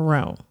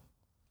around.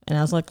 And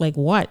I was like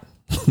what?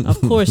 Of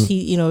course, he,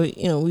 you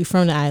know, we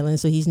from the island,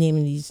 so he's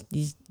naming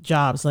these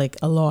jobs like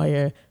a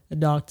lawyer, a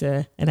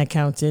doctor, an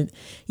accountant.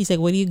 He's like,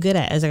 what are you good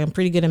at? I was like, I'm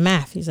pretty good at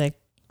math. He's like,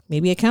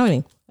 maybe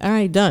accounting. All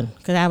right, done.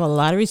 Because I have a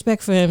lot of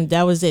respect for him.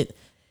 That was it.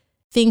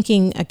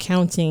 Thinking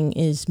accounting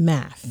is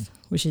math,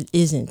 which it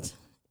isn't.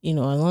 You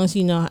know, as long as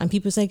you know, and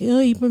people's like,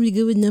 oh, you're probably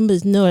good with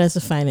numbers. No, that's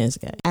a finance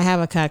guy. I have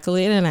a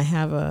calculator and I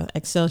have a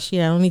Excel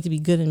sheet. I don't need to be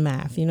good in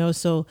math, you know.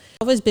 So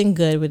I've always been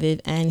good with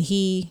it. And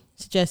he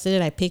suggested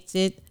it. I picked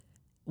it,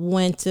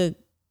 went to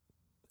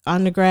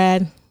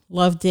undergrad,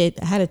 loved it.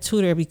 I had a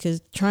tutor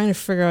because trying to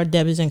figure out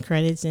debits and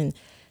credits and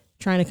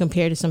trying to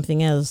compare to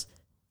something else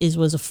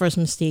was the first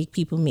mistake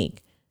people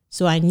make.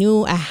 So I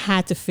knew I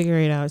had to figure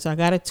it out. So I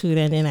got a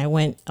tutor, and then I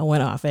went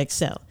off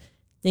Excel.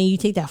 Then you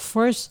take that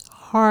first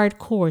hard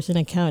course in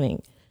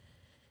accounting,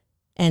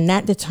 and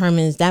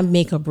that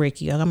make or break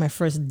you. I got my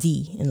first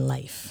D in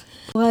life.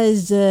 It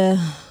was I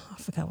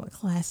forgot what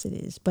class it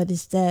is, but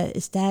it's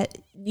that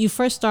you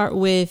first start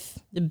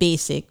with the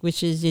basic,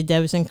 which is your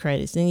debits and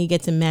credits. Then you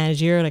get to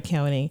managerial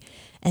accounting,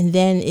 and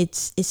then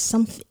it's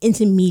some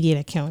intermediate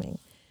accounting.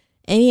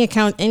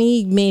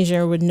 Any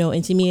major would know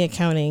intermediate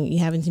accounting. You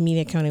have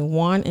intermediate accounting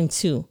 1 and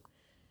 2.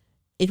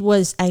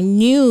 I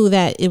knew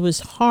that it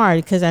was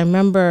hard because I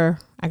remember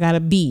I got a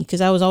B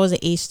because I was always an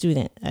A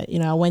student.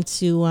 I went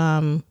to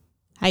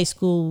high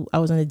school. I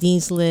was on the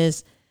dean's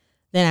list.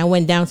 Then I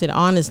went down to the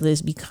honors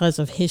list because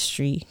of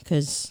history,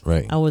 because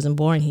I wasn't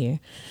born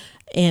here.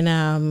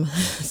 And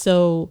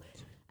so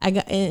I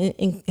got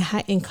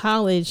in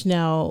college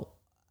now.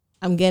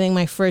 I'm getting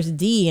my first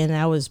D, and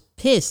I was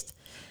pissed.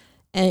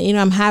 And,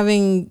 I'm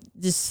having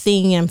this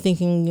thing. I'm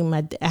thinking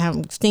I have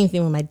the same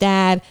thing with my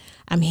dad.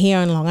 I'm here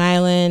on Long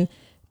Island.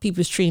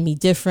 People's treating me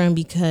different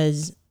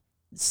because,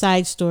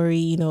 side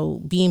story,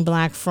 being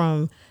black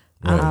from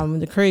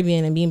the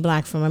Caribbean and being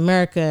black from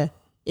America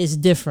is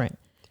different.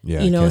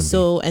 Yeah,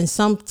 so, and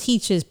some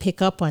teachers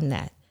pick up on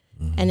that.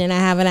 Mm-hmm. And then I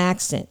have an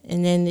accent.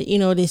 And then,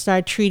 they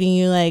start treating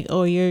you like,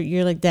 oh,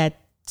 you're like that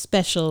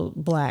special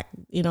black,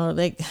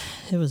 like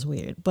it was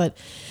weird. But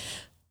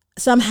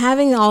so I'm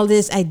having all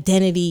this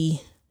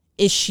identity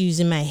issues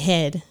in my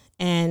head,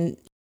 and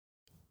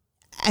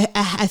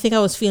I think I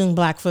was feeling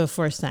black for the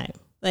first time.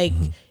 Like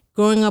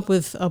growing up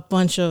with a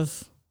bunch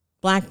of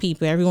black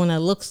people, everyone that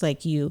looks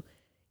like you're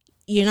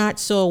not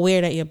so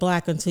aware that you're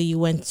black until you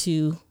went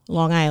to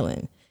Long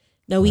Island.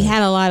 Now, we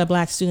had a lot of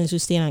black students who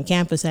stayed on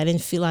campus. I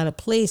didn't feel out of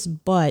place,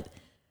 but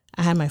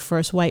I had my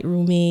first white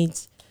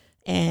roommates,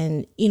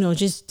 and,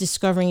 just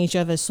discovering each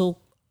other so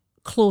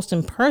close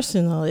and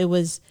personal.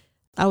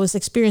 I was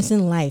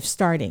experiencing life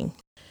starting.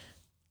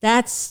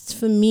 That's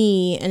for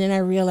me. And then I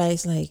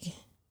realized, like,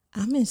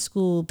 I'm in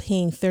school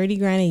paying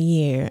 $30,000 a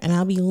year, and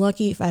I'll be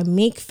lucky if I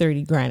make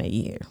 $30,000 a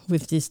year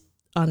with this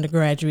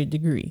undergraduate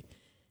degree.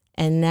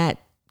 And that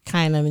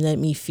kind of let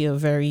me feel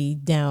very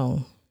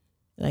down.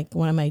 Like,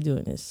 why am I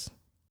doing this?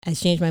 I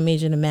changed my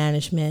major to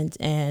management,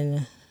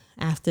 and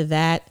after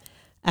that,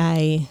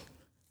 I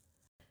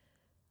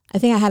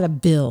think I had a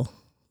bill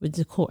with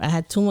the court. I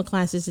had 2 more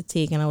classes to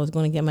take, and I was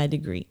going to get my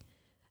degree.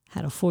 I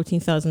had a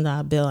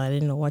 $14,000 bill. I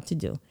didn't know what to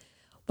do.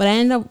 But I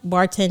ended up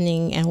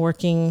bartending and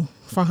working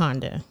for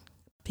Honda,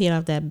 paid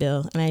off that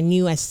bill. And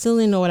I still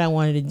didn't know what I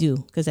wanted to do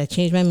because I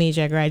changed my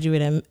major. I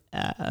graduated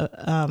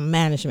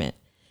management.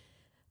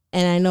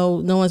 And I know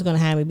no one's going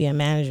to have me be a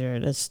manager.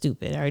 That's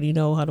stupid. I already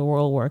know how the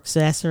world works. So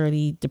that's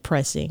already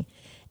depressing.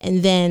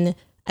 And then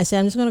I said,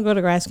 I'm just going to go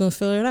to grad school and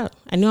figure it out.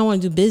 I knew I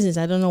wanted to do business.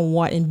 I don't know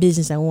what in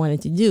business I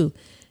wanted to do.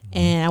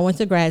 And I went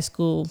to grad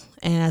school,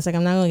 and I was like,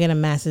 I'm not going to get a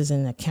master's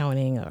in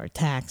accounting or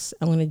tax.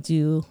 I'm going to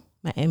do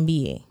my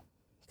MBA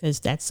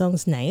because that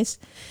sounds nice.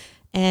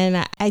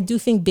 And I do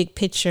think big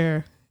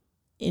picture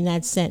in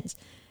that sense.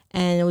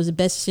 And it was the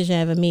best decision I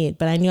ever made.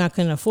 But I knew I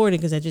couldn't afford it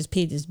because I just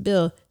paid this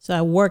bill. So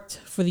I worked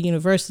for the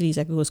universities.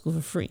 I could go to school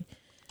for free.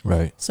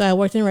 Right. So I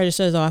worked in the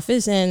registrar's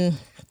office, and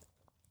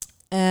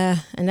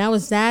that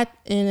was that.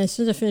 And as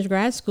soon as I finished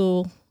grad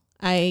school,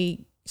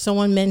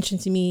 someone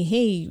mentioned to me,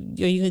 hey,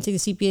 are you going to take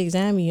the CPA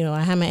exam? You know,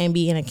 I have my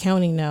MBA in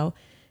accounting now.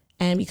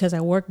 And because I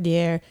worked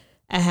there,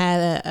 I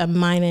had a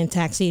minor in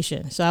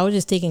taxation. So I was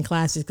just taking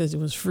classes because it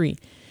was free.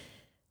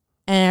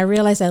 And I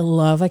realized I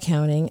love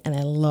accounting and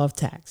I love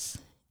tax.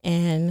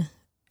 And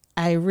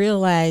I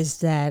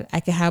realized that I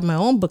could have my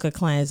own book of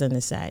clients on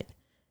the side.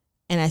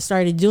 And I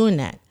started doing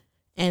that.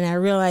 And I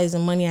realized the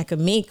money I could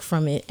make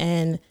from it.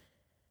 And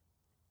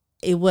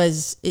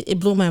it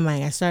blew my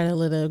mind. I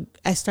started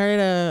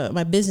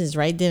my business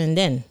right then and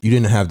then. You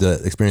didn't have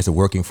the experience of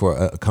working for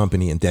a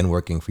company and then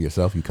working for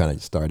yourself. You kind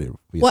of started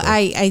for yourself. Well,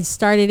 I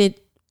started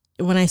it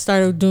when I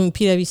started doing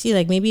PwC,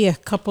 like maybe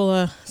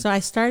so I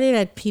started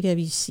at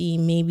PwC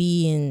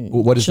maybe in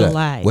what is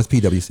July. That? What's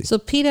PwC? So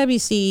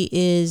PwC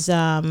is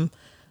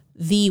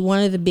one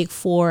of the big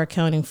 4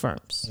 accounting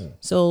firms.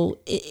 So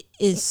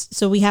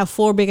so we have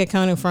 4 big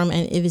accounting firms,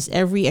 and it is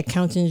every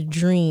accountant's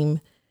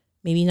dream.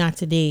 Maybe not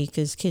today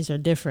because kids are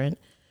different.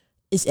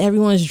 It's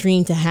everyone's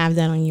dream to have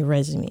that on your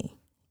resume.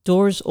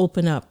 Doors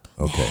open up.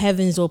 Okay.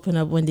 Heavens open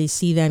up when they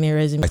see that on your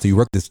resume. So you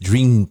worked this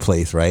dream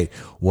place, right?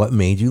 What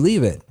made you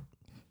leave it?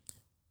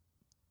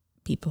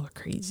 People are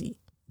crazy.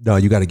 No,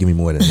 you got to give me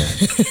more than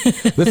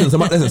that. Listen,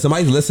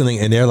 somebody's listening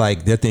and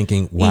they're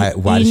thinking, why did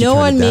she turn it down? You know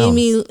what made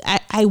me,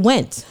 I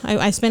went.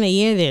 I spent a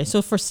year there.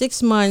 So for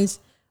 6 months,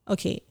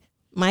 okay,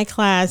 my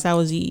class, I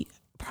was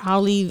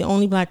probably the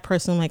only Black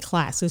person in my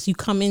class. So you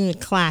come in with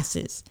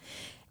classes.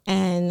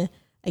 And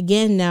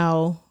again,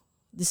 now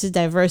this is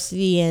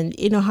diversity, and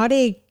you know how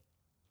they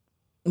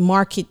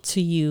market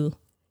to you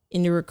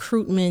in the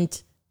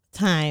recruitment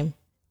time.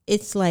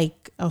 It's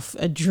like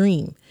a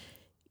dream.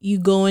 You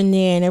go in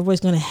there and everybody's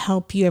going to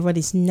help you.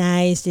 Everybody's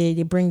nice.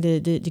 They bring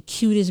the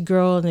cutest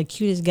girl and the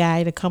cutest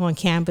guy to come on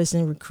campus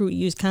and recruit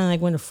you. It's kind of like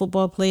when the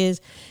football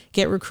players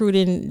get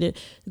recruited and the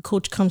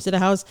coach comes to the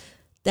house.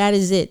 That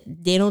is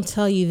it. They don't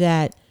tell you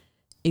that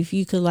if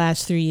you could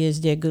last 3 years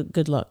there,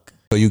 good luck.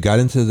 So you got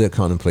into the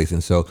accounting place.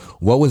 And so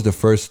what was the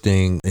first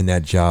thing in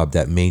that job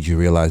that made you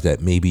realize that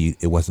maybe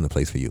it wasn't a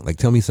place for you? Like,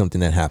 tell me something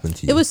that happened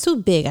to you. It was too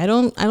big. I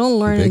don't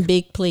learn in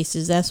big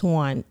places. That's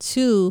one.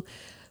 2,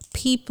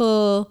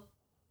 people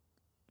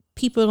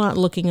are not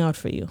looking out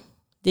for you.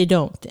 They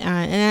don't.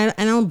 And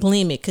I don't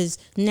blame it, because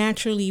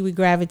naturally we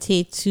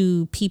gravitate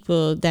to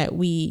people that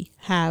we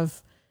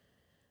have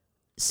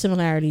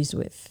similarities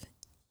with,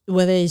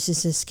 whether it's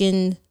just a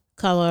skin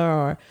color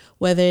or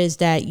whether it's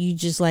that you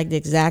just like the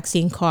exact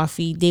same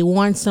coffee. They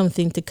want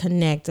something to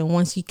connect, and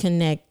once you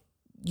connect,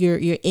 you're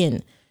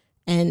in.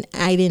 And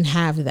I didn't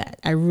have that.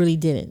 I really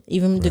didn't.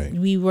 Even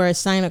we were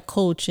assigned a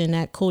coach, and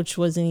that coach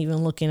wasn't even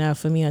looking out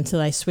for me until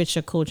I switched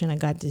a coach and I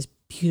got this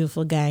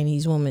beautiful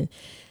Guyanese woman.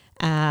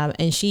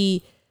 And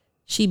she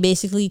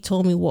basically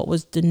told me what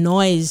was the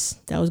noise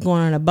that was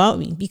going on about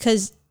me.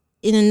 Because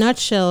in a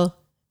nutshell,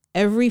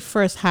 every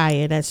first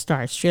hire that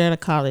starts straight out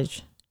of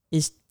college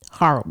is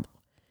horrible.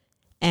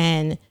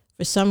 And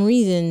for some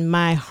reason,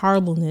 my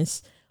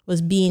horribleness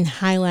was being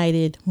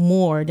highlighted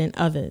more than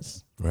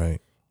others.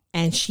 Right.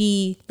 And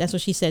that's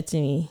what she said to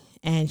me.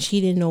 And she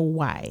didn't know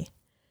why.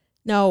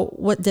 Now,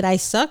 what did I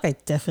suck? I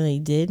definitely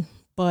did.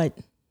 But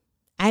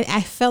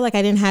I felt like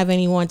I didn't have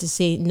anyone to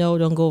say, no,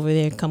 don't go over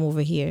there, come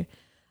over here.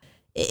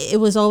 It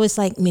was always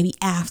like maybe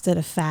after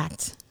the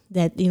fact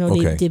that,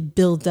 they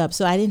build up.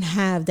 So I didn't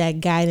have that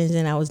guidance,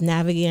 and I was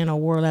navigating a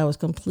world that was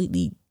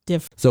completely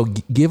different. So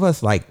give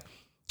us like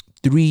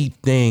 3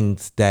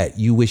 things that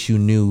you wish you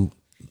knew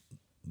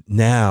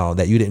now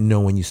that you didn't know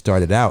when you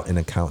started out in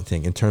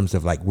accounting, in terms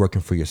of like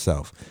working for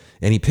yourself.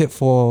 Any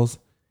pitfalls,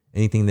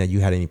 anything that you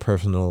had, any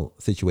personal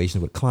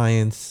situations with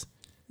clients?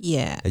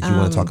 Yeah. That you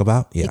want to talk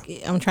about? Yeah.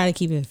 I'm trying to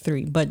keep it at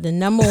 3, but the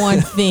number one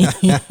thing,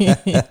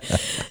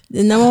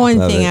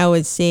 I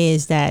would say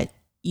is that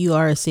you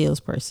are a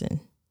salesperson.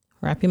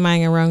 Wrap your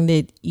mind around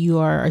it. You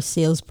are a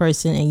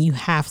salesperson, and you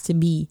have to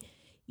be,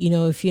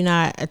 if you're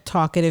not a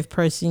talkative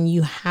person,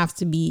 you have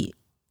to be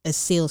a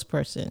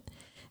salesperson.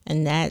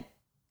 And that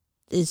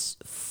is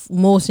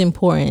most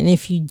important. And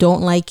if you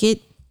don't like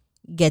it,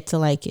 get to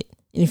like it.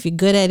 And if you're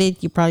good at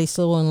it, you probably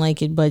still won't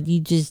like it, but you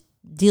just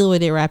deal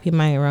with it, wrap your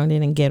mind around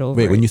it, and get over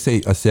it. Wait, when you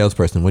say a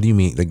salesperson, what do you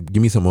mean? Like,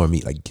 give me some more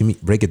meat. Like,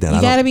 break it down.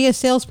 You gotta be a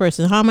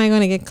salesperson. How am I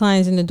gonna get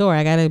clients in the door?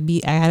 I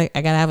gotta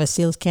have a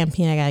sales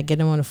campaign. I gotta get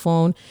them on the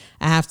phone.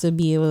 I have to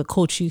be able to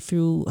coach you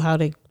through how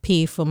to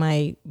pay for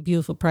my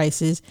beautiful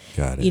prices.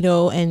 Got it. You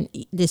know, and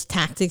there's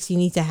tactics you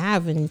need to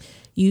have, and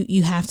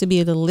you have to be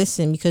able to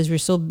listen, because we're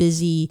so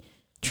busy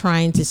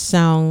trying to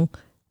sound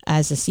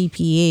as a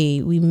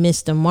CPA, we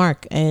miss the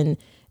mark, and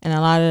a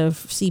lot of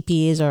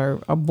CPAs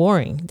are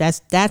boring.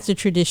 That's a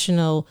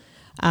traditional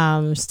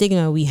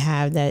stigma we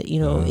have, that, you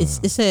know,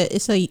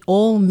 it's a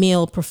all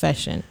male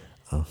profession.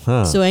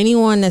 So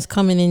anyone that's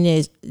coming in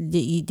there,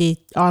 they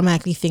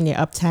automatically think they're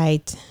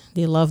uptight,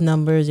 they love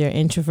numbers, they're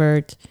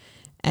introvert,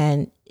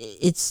 and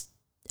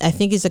I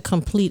think it's a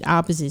complete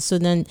opposite. So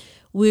then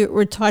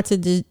we're taught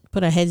to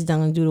put our heads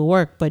down and do the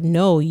work, but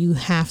no, you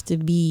have to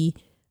be.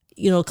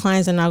 You know,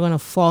 clients are not going to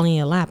fall in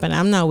your lap, and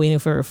I'm not waiting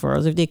for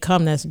referrals. If they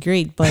come, that's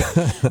great, but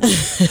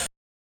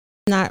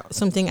not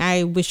something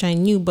I wish I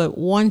knew. But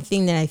one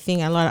thing that I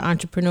think a lot of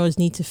entrepreneurs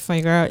need to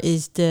figure out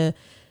is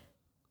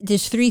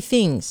there's three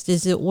things.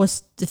 What's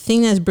the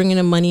thing that's bringing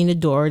the money in the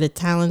door, the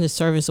talent, the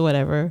service, or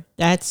whatever.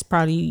 That's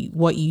probably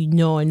what you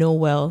know and know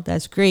well.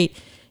 That's great.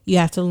 You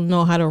have to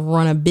know how to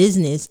run a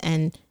business,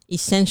 and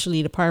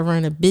essentially the part of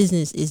running a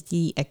business is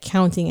the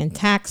accounting and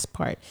tax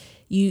part.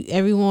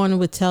 Everyone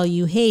would tell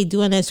you, hey,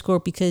 do an S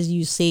corp because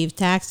you save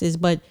taxes,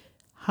 but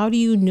how do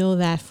you know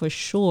that for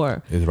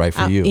sure? It's right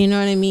for you. You know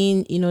what I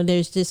mean? You know,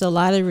 there's just a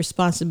lot of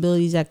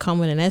responsibilities that come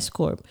with an S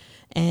corp,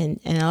 and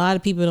a lot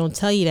of people don't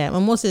tell you that.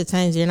 Well, most of the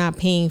times they're not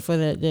paying for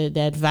the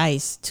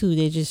advice too.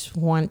 They just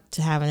want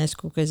to have an S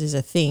corp because it's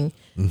a thing.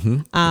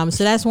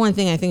 So that's one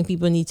thing I think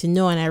people need to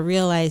know. And I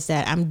realized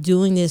that I'm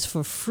doing this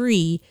for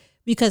free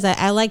because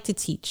I like to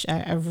teach.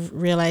 I've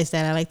realized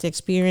that I like to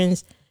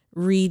experience,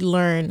 read,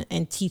 learn,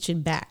 and teach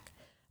it back.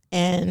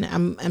 And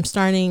I'm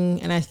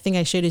starting, and I think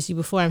I shared this with you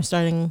before, I'm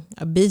starting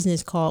a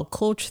business called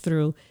Coach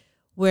Through,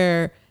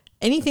 where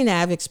anything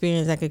that I've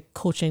experienced, I could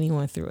coach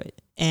anyone through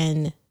it.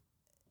 And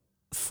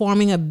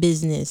forming a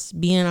business,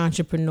 being an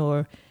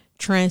entrepreneur,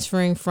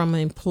 transferring from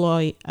an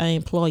employee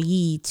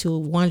to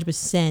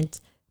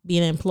 100%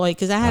 being an employee,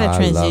 because I had a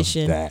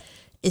transition. Love that.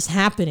 It's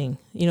happening,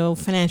 you know,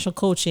 financial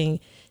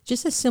coaching,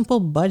 just a simple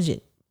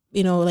budget.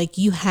 You know, like,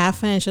 you have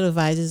financial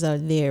advisors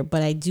out there,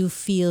 but I do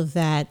feel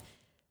that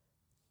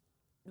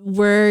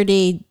where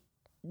they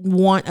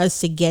want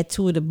us to get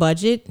to with a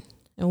budget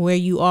and where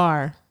you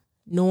are,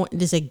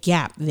 there's a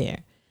gap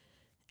there.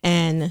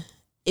 And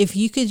if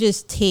you could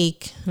just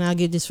take, and I'll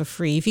give this for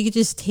free, if you could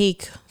just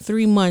take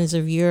 3 months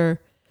of your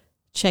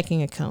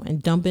checking account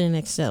and dump it in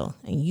Excel,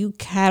 and you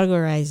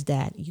categorize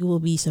that, you will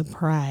be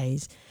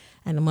surprised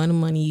at the amount of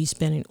money you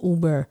spend in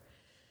Uber,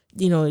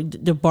 you know,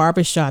 the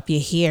barbershop,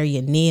 your hair,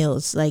 your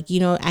nails. Like,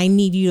 you know, I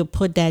need you to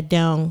put that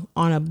down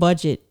on a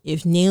budget.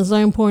 If nails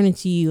are important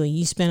to you and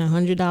you spend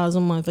 $100 a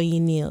month on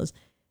your nails,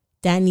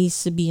 that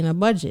needs to be in a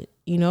budget,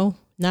 you know,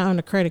 not on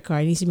a credit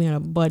card. It needs to be on a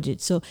budget.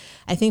 So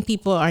I think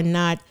people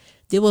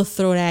they will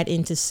throw that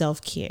into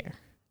self-care.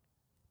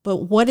 But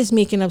what is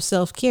making up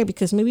self-care?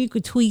 Because maybe you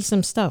could tweak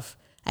some stuff.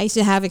 I used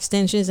to have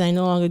extensions I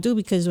no longer do,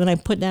 because when I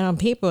put that on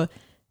paper,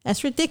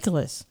 that's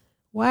ridiculous.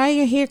 Why are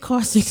your hair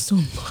costing so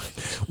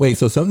much? Wait,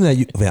 so something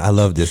that man, I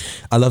love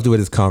this. I love the way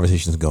this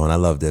conversation is going. I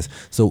love this.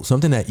 So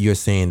something that you're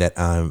saying that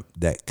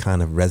that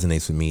kind of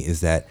resonates with me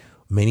is that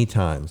many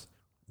times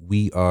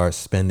we are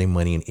spending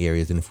money in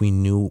areas, and if we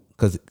knew,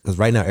 because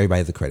right now everybody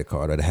has a credit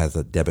card or that has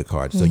a debit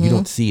card, so you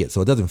don't see it,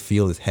 so it doesn't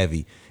feel as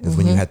heavy as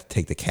when you had to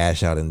take the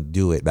cash out and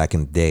do it back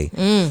in the day.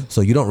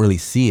 So you don't really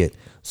see it.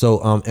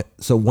 So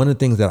so one of the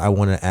things that I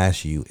want to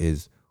ask you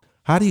is,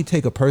 how do you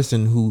take a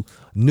person who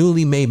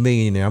newly made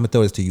millionaire, I'm gonna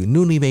throw this to you,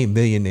 newly made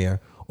millionaire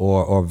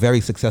or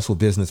very successful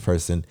business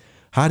person,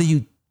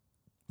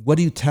 what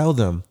do you tell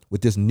them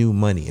with this new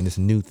money and this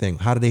new thing?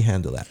 How do they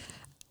handle that?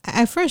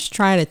 I first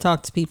try to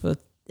talk to people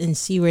and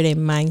see where their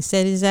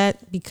mindset is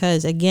at,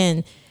 because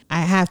again,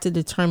 I have to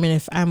determine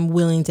if I'm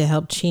willing to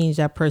help change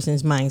that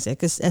person's mindset,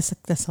 because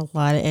that's a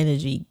lot of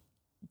energy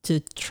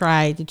to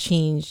try to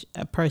change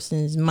a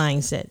person's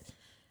mindset.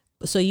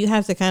 So you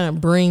have to kind of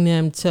bring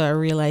them to a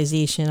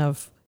realization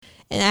of,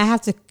 and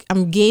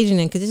I'm gauging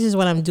it, because this is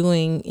what I'm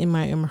doing in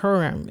my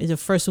program. The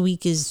first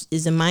week is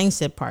the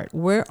mindset part.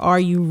 Where are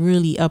you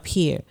really up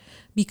here?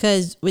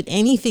 Because with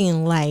anything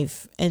in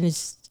life, and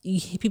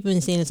people have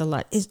been saying this a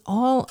lot, it's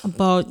all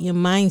about your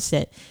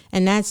mindset.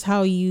 And that's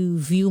how you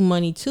view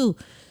money too.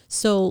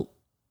 So,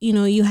 you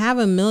know, you have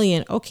 $1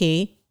 million.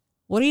 Okay,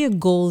 what are your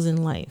goals in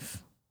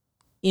life?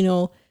 You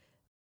know,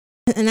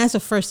 and that's the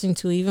first thing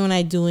too. Even when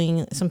I'm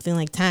doing something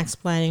like tax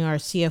planning or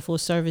CFO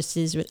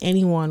services with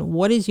anyone,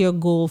 what is your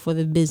goal for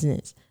the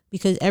business?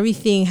 Because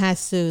everything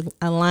has to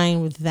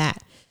align with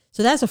that.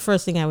 So that's the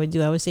first thing I would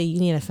do. I would say you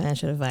need a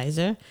financial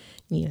advisor,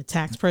 you need a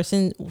tax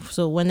person.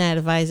 So when that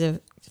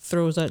advisor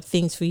throws out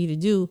things for you to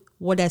do,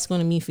 what that's going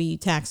to mean for you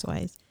tax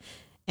wise.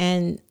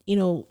 And,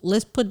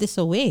 let's put this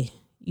away.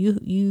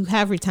 You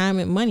have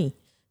retirement money.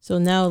 So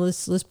now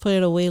let's put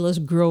it away. Let's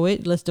grow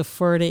it. Let's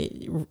defer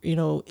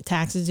the,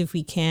 taxes if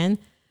we can,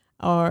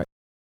 or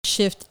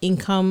shift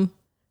income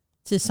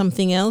to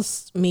something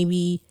else.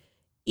 Maybe,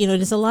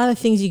 there's a lot of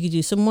things you could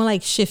do. So more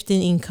like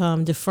shifting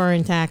income,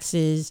 deferring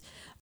taxes,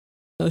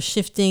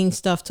 shifting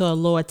stuff to a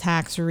lower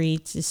tax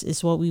rate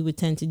is what we would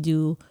tend to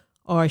do,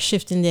 or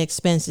shifting the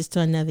expenses to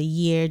another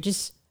year.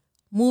 Just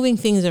moving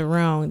things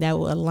around that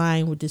will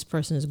align with this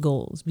person's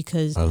goals.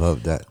 Because I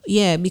love that.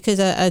 Yeah, because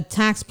a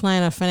tax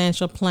plan or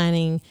financial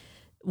planning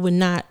would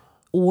not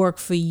work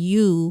for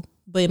you,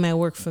 but it might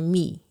work for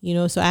me.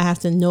 So I have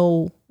to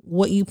know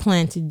what you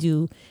plan to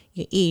do,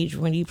 your age,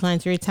 when you plan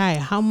to retire,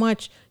 how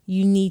much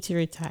you need to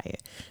retire.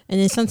 And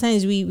then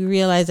sometimes we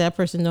realize that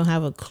person don't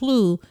have a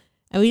clue,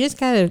 and we just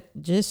gotta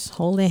just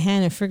hold their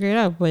hand and figure it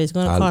out, but it's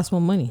gonna cost more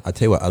money. I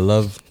tell you what, I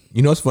love,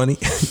 it's funny.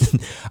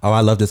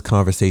 I love this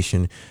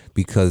conversation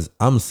because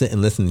I'm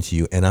sitting listening to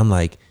you, and I'm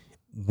like,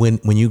 when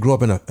you grow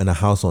up in a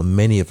household,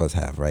 many of us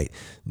have, right?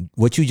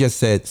 What you just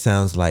said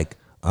sounds like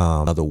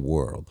another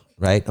world,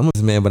 right? I'm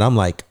a man, but I'm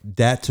like,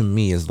 that to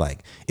me is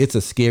like, it's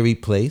a scary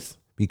place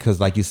because,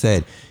 like you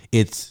said,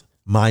 it's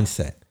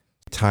mindset.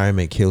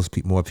 Retirement kills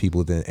more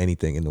people than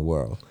anything in the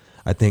world.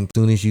 I think as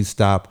soon as you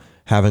stop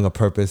having a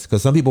purpose,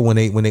 because some people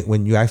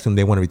when you ask them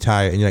they want to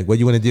retire and you're like, what do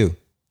you want to do?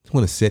 You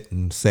want to sit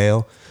and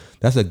sail?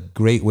 That's a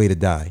great way to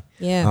die.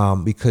 Yeah.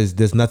 Because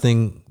there's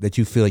nothing that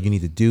you feel like you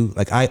need to do.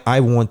 Like I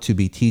want to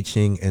be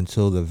teaching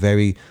until the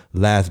very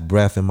last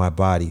breath in my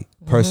body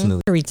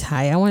personally.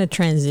 Retire. I want to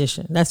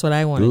transition. That's what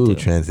I want to do.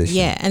 Transition.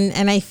 Yeah.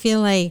 And I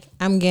feel like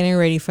I'm getting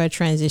ready for a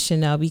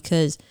transition now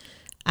because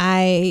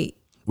Wait,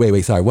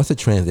 sorry. What's a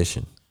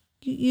transition?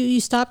 You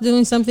stop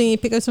doing something and you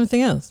pick up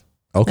something else.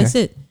 Okay. That's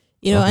it.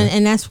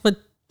 And that's what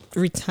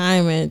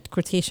retirement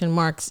quotation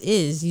marks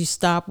is. You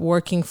stop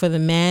working for the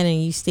man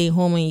and you stay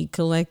home and you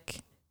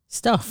collect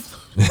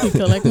stuff. You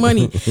collect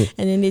money.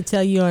 And then they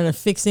tell you on a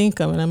fixed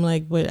income. And I'm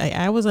like, but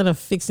I was on a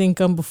fixed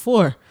income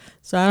before.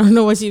 So I don't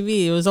know what you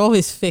mean. It was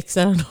always fixed.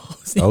 I don't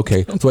know.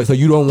 Okay. So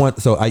you don't want,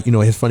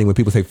 it's funny when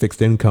people say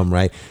fixed income,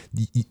 right?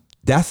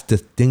 That's the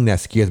thing that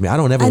scares me. I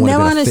don't ever want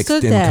to get a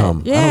fixed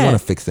income. Yeah. I don't want a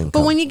fixed income.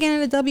 But when you get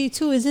in a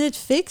W-2, isn't it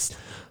fixed?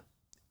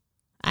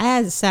 I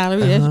had a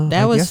salary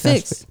that was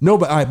fixed. No,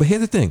 but all right. But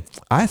here's the thing.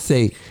 I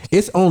say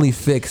it's only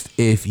fixed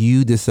if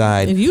you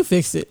decide. If you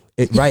fix it.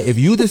 Right. If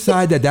you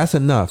decide that that's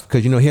enough.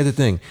 Because, here's the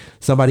thing.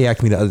 Somebody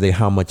asked me the other day,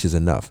 how much is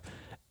enough?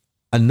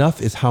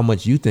 Enough is how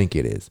much you think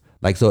it is.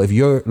 Like, so if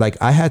you're like,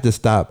 I had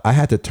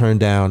to turn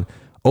down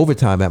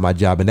overtime at my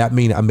job. And that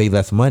means I made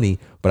less money.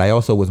 But I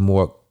also was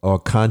more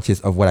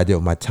conscious of what I did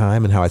with my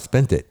time and how I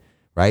spent it.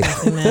 Right.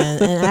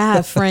 Man, and I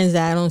have friends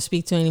that I don't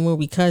speak to anymore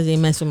because they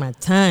mess with my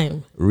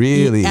time.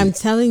 Really? I'm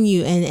telling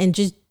you, and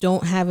just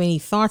don't have any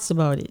thoughts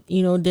about it.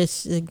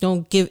 Just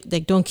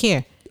don't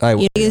care.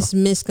 It's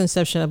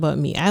misconception about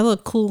me. I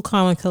look cool,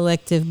 calm, and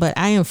collective, but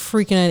I am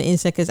freaking out of the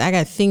inside because I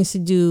got things to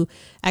do.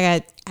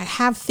 I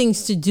have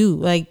things to do.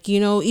 Like,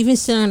 even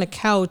sitting on the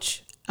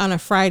couch on a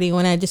Friday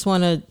when I just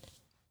want to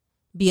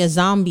be a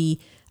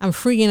zombie, I'm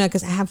freaking out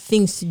because I have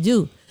things to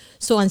do.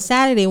 So on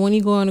Saturday, when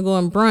you go on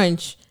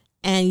brunch,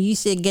 and you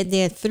said get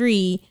there at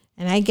 3,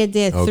 and I get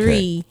there at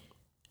 3,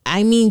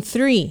 I mean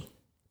 3.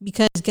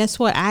 Because guess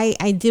what? I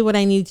did what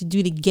I needed to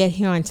do to get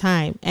here on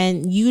time.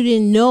 And you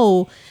didn't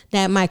know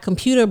that my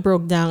computer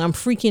broke down. I'm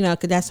freaking out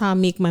because that's how I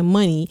make my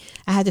money.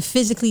 I had to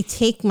physically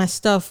take my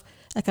stuff.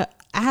 I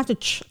have to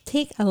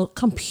take a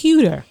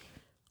computer.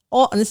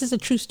 And this is a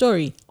true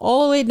story.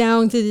 All the way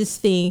down to this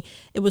thing.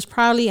 It was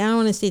probably, I don't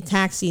want to say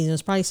tax season. It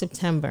was probably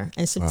September.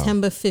 And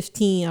September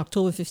 15,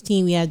 October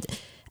 15,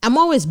 I'm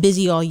always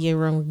busy all year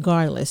round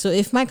regardless. So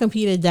if my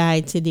computer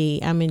died today,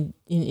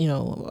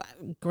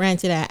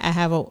 granted I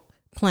have a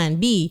plan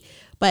B,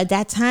 but at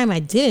that time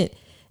I didn't.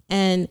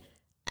 And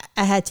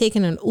I had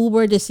taken an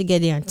Uber just to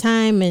get there on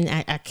time, and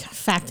I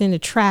factored in the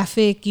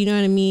traffic, you know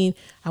what I mean?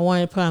 I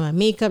wanted to put on my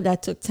makeup,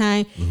 that took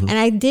time. Mm-hmm. And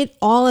I did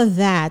all of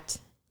that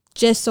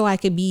just so I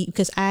could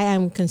because I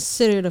am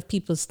considerate of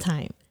people's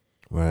time.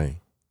 Right.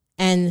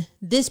 And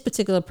this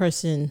particular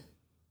person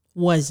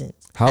wasn't.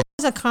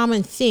 It's a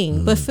common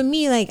thing. But for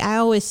me, like I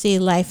always say,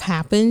 life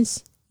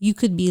happens. You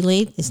could be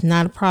late. It's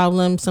not a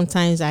problem.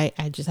 Sometimes I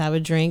just have a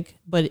drink,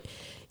 but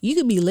you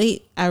could be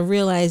late. I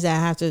realize that I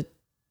have to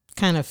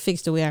kind of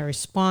fix the way I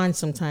respond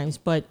sometimes.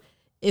 But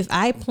if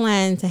I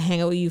plan to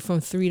hang out with you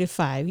from 3 to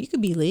 5, you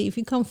could be late. If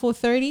you come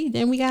 4:30,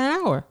 then we got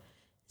an hour.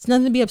 It's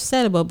nothing to be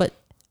upset about. But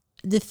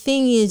the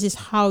thing is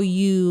how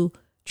you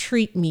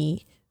treat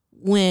me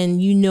when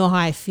you know how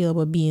I feel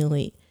about being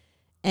late.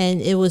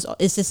 And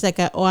it's just like,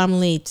 I'm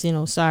late,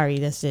 sorry,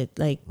 that's it.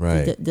 Like,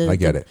 right. I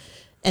get it.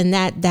 And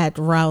that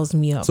riles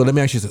me up. So let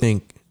me ask you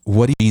something.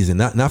 What do you reason,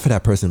 not for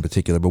that person in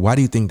particular, but why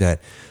do you think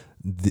that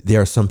there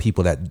are some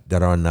people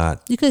that are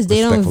not? Because they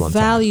don't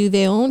value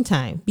their own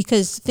time.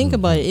 Because think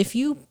about it. If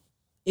you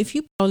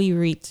probably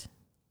rate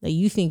that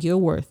you think you're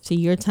worth to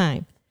your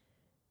time,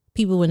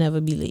 people will never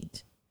be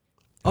late.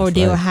 or That's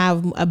they will right.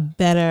 have a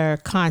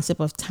better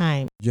concept of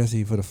time.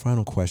 Jesse, for the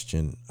final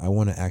question, I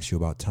want to ask you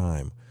about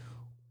time.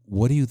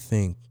 What do you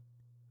think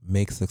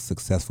makes a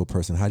successful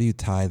person? How do you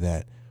tie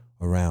that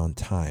around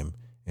time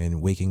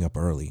and waking up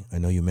early? I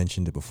know you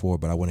mentioned it before,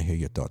 but I want to hear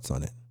your thoughts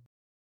on it.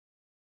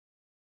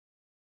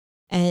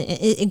 And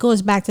it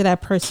goes back to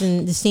that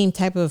person, the same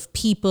type of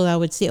people I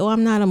would say, oh,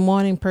 I'm not a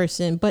morning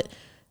person, but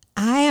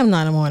I am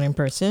not a morning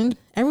person.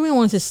 Everyone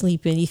wants to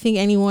sleep in. You think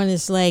anyone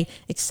is like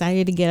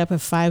excited to get up at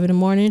 5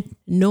 a.m?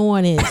 No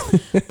one is.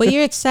 But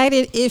you're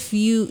excited if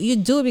you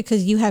do it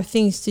because you have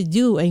things to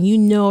do. And you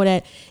know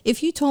that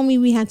if you told me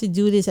we had to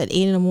do this at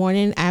 8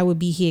 a.m, I would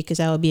be here because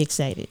I would be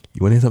excited.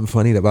 You want to hear something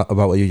funny about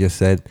what you just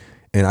said?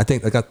 And I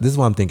think this is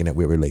why I'm thinking that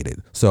we're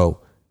related. So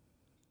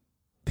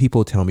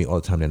people tell me all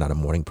the time they're not a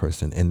morning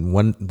person. And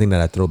one thing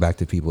that I throw back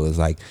to people is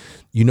like,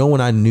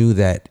 when I knew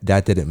that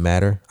didn't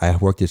matter, I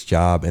worked this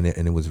job and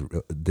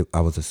I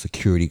was a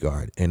security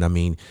guard. And I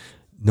mean,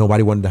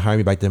 nobody wanted to hire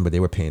me back then, but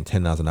they were paying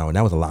 $10 an hour. And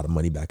that was a lot of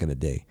money back in the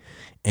day.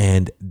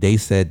 And they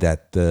said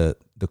that the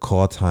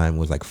call time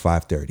was like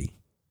 5:30.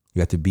 You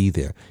had to be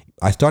there.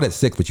 I start at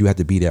 6, but you have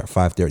to be there at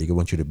 5:30. They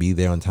want you to be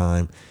there on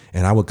time.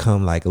 And I would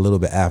come like a little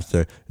bit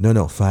after. No,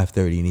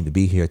 5:30. You need to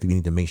be here. We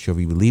need to make sure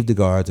we relieve the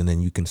guards, and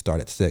then you can start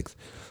at 6.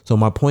 So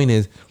my point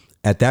is,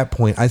 at that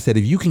point, I said,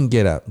 if you can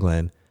get up,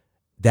 Glenn,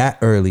 that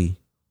early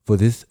for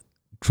this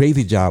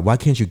crazy job, why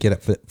can't you get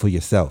up for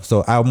yourself?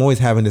 So I'm always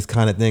having this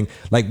kind of thing.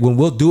 Like when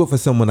we'll do it for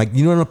someone, like,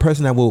 a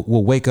person that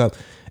will wake up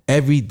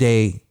every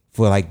day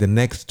for like the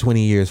next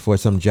 20 years for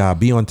some job,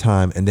 be on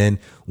time. And then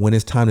when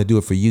it's time to do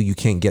it for you, you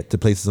can't get to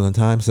places on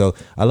time. So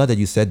I love that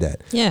you said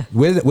that. Yeah.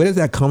 Where does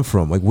that come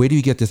from? Like, where do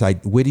you get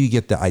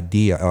the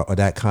idea or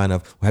that kind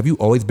of, have you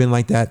always been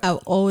like that? I've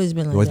always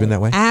been like always been that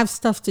way? I have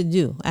stuff to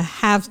do. I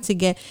have to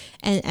get,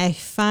 and I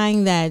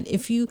find that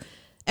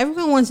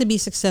everyone wants to be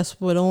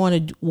successful, but don't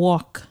want to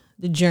walk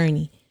the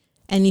journey.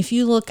 And if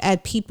you look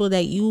at people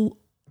that you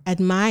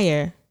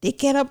admire, they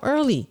get up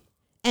early.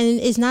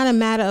 And it's not a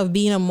matter of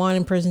being a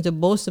morning person to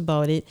boast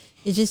about it.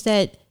 It's just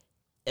that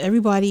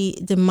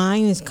the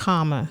mind is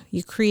calmer.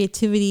 Your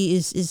creativity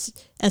is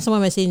and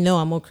someone might say, no,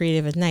 I'm more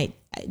creative at night.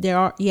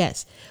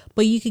 Yes.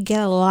 But you could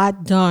get a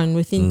lot done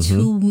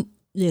within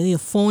your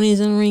phone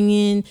isn't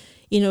ringing.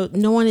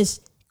 No one is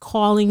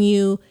calling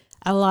you.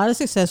 A lot of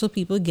successful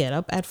people get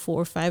up at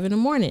 4 or 5 in the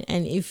morning.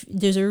 And if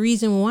there's a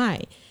reason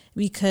why,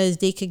 because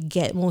they could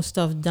get most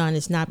stuff done.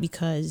 It's not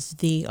because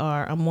they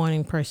are a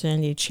morning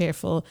person, they're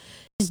cheerful.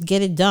 Just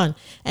get it done.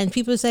 And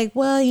people say,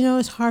 well,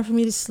 it's hard for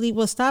me to sleep.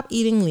 Well, stop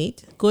eating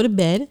late. Go to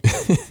bed.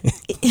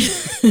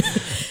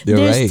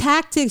 There's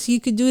tactics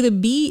you could do to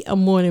be a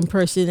morning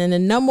person. And the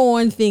number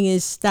one thing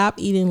is stop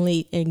eating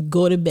late and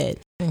go to bed.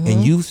 Mm-hmm.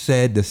 And you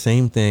said the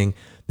same thing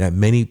that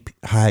many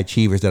high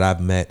achievers that I've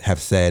met have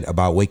said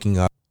about waking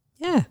up.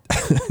 Yeah.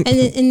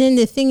 and then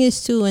the thing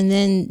is too, and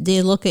then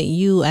they look at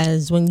you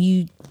as when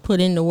you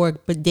put in the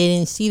work, but they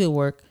didn't see the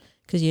work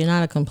because you're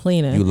not a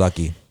complainer. You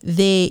lucky.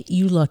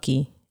 You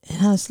lucky.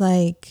 And I was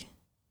like,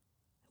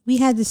 we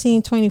had the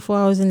same 24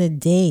 hours in a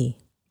day.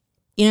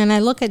 And I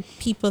look at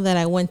people that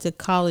I went to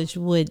college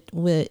with,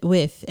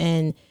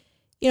 and,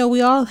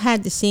 we all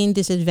had the same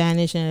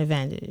disadvantage and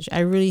advantage. I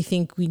really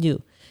think we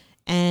do.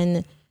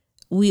 And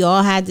we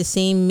all had the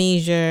same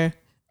major,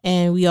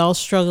 and we all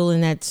struggle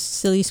in that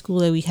silly school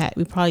that we had.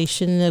 We probably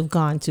shouldn't have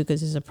gone to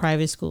because it's a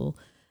private school.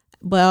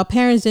 But our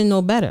parents didn't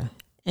know better.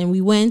 And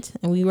we went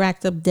and we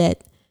racked up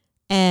debt.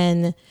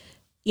 And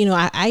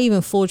I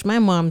even forged my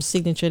mom's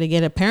signature to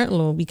get a parent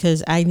loan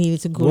because I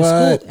needed to go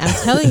to school.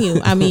 I'm telling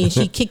you. I mean,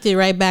 she kicked it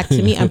right back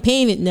to me. I'm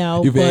paying it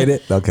now. You paid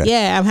it? Okay.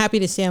 Yeah, I'm happy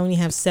to say I only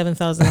have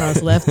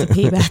 $7,000 left to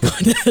pay back on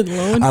that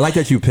loan. I like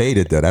that you paid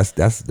it though.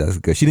 That's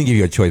good. She didn't give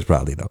you a choice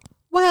probably though.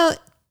 Well,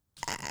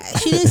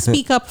 she didn't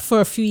speak up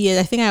for a few years.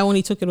 I think I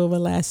only took it over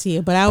last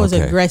year, but I was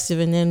aggressive.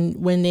 And then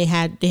when they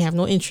have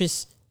no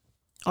interest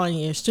on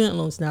your student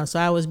loans now. So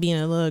I was being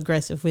a little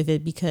aggressive with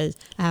it because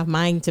I have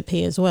mine to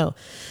pay as well.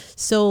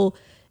 So,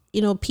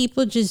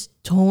 people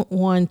just don't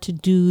want to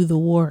do the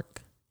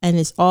work, and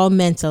it's all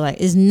mental. Like,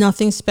 it's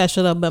nothing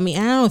special about me.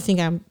 I don't think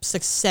I'm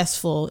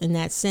successful in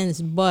that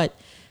sense, but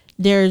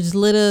there's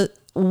little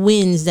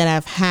wins that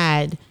I've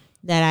had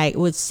that I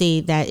would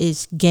say that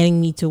is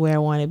getting me to where I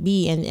want to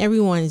be. And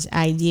everyone's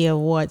idea of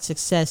what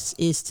success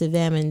is to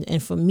them.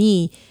 And for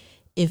me,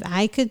 if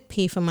I could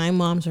pay for my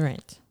mom's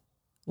rent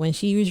when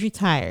she was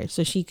retired,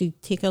 so she could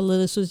take a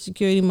little Social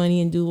Security money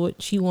and do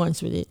what she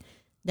wants with it,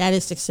 that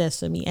is success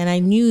for me. And I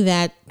knew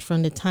that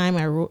from the time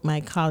I wrote my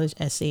college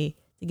essay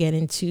to get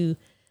into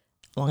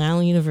Long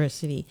Island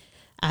University.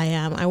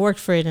 I worked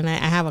for it, and I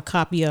have a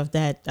copy of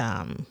that.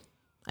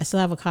 I still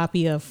have a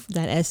copy of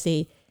that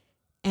essay.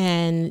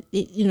 And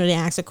they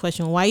asked a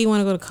question, why do you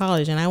want to go to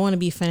college? And I want to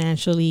be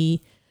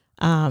financially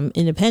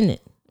independent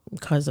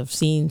because of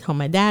seeing how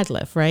my dad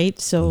left, right?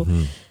 So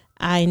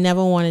I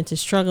never wanted to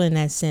struggle in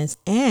that sense.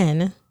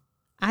 And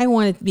I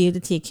wanted to be able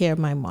to take care of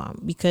my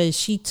mom because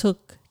she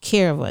took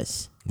care of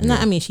us.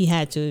 Yeah. She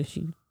had to.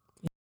 She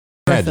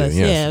had to,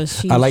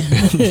 yes. Yeah, I like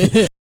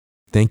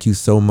Thank you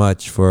so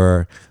much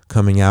for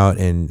coming out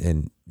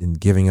and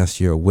giving us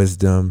your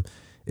wisdom.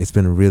 It's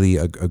been really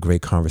a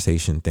great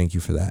conversation. Thank you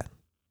for that.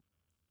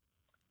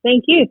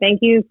 Thank you. Thank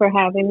you for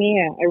having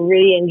me. I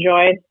really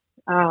enjoyed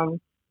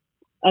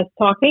us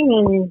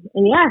talking,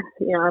 and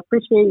I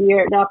appreciate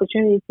the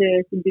opportunity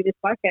to do this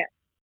podcast.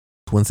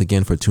 Once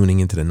again, for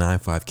tuning into the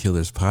 9-5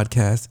 Killers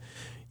podcast.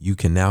 You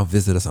can now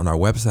visit us on our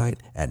website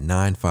at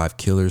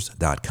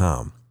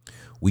 95killers.com.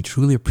 We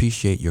truly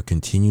appreciate your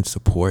continued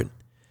support.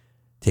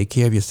 Take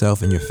care of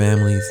yourself and your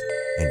families,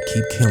 and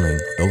keep killing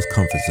those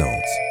comfort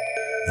zones.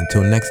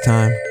 Until next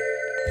time,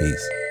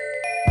 peace.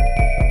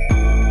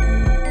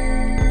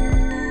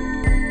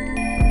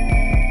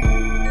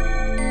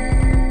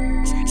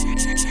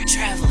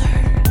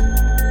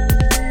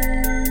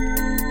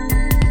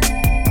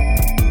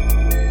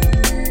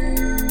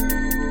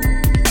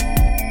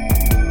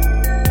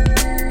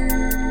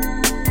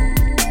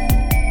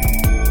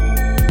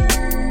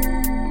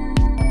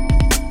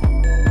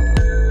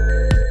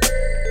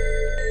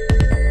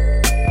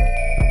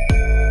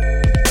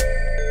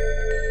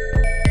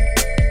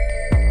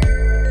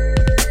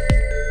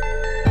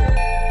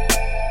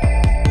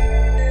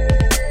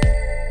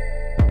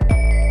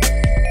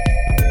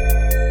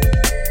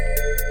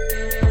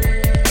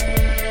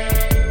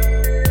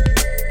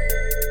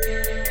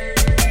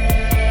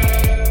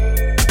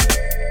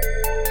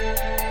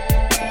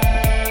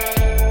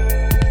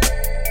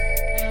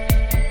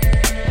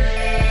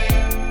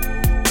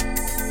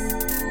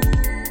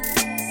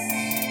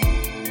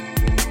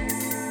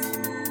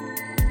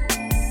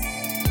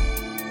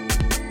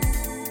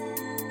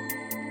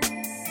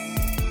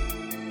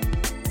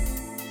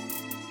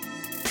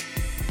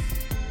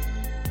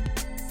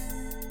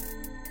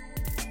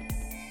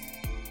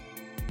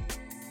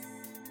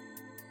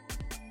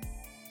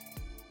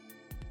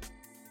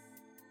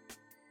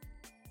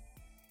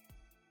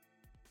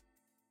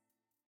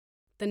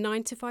 The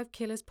 9-5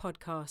 Killers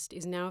podcast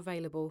is now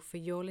available for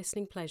your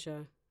listening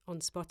pleasure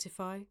on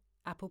Spotify,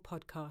 Apple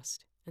Podcast,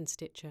 and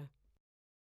Stitcher.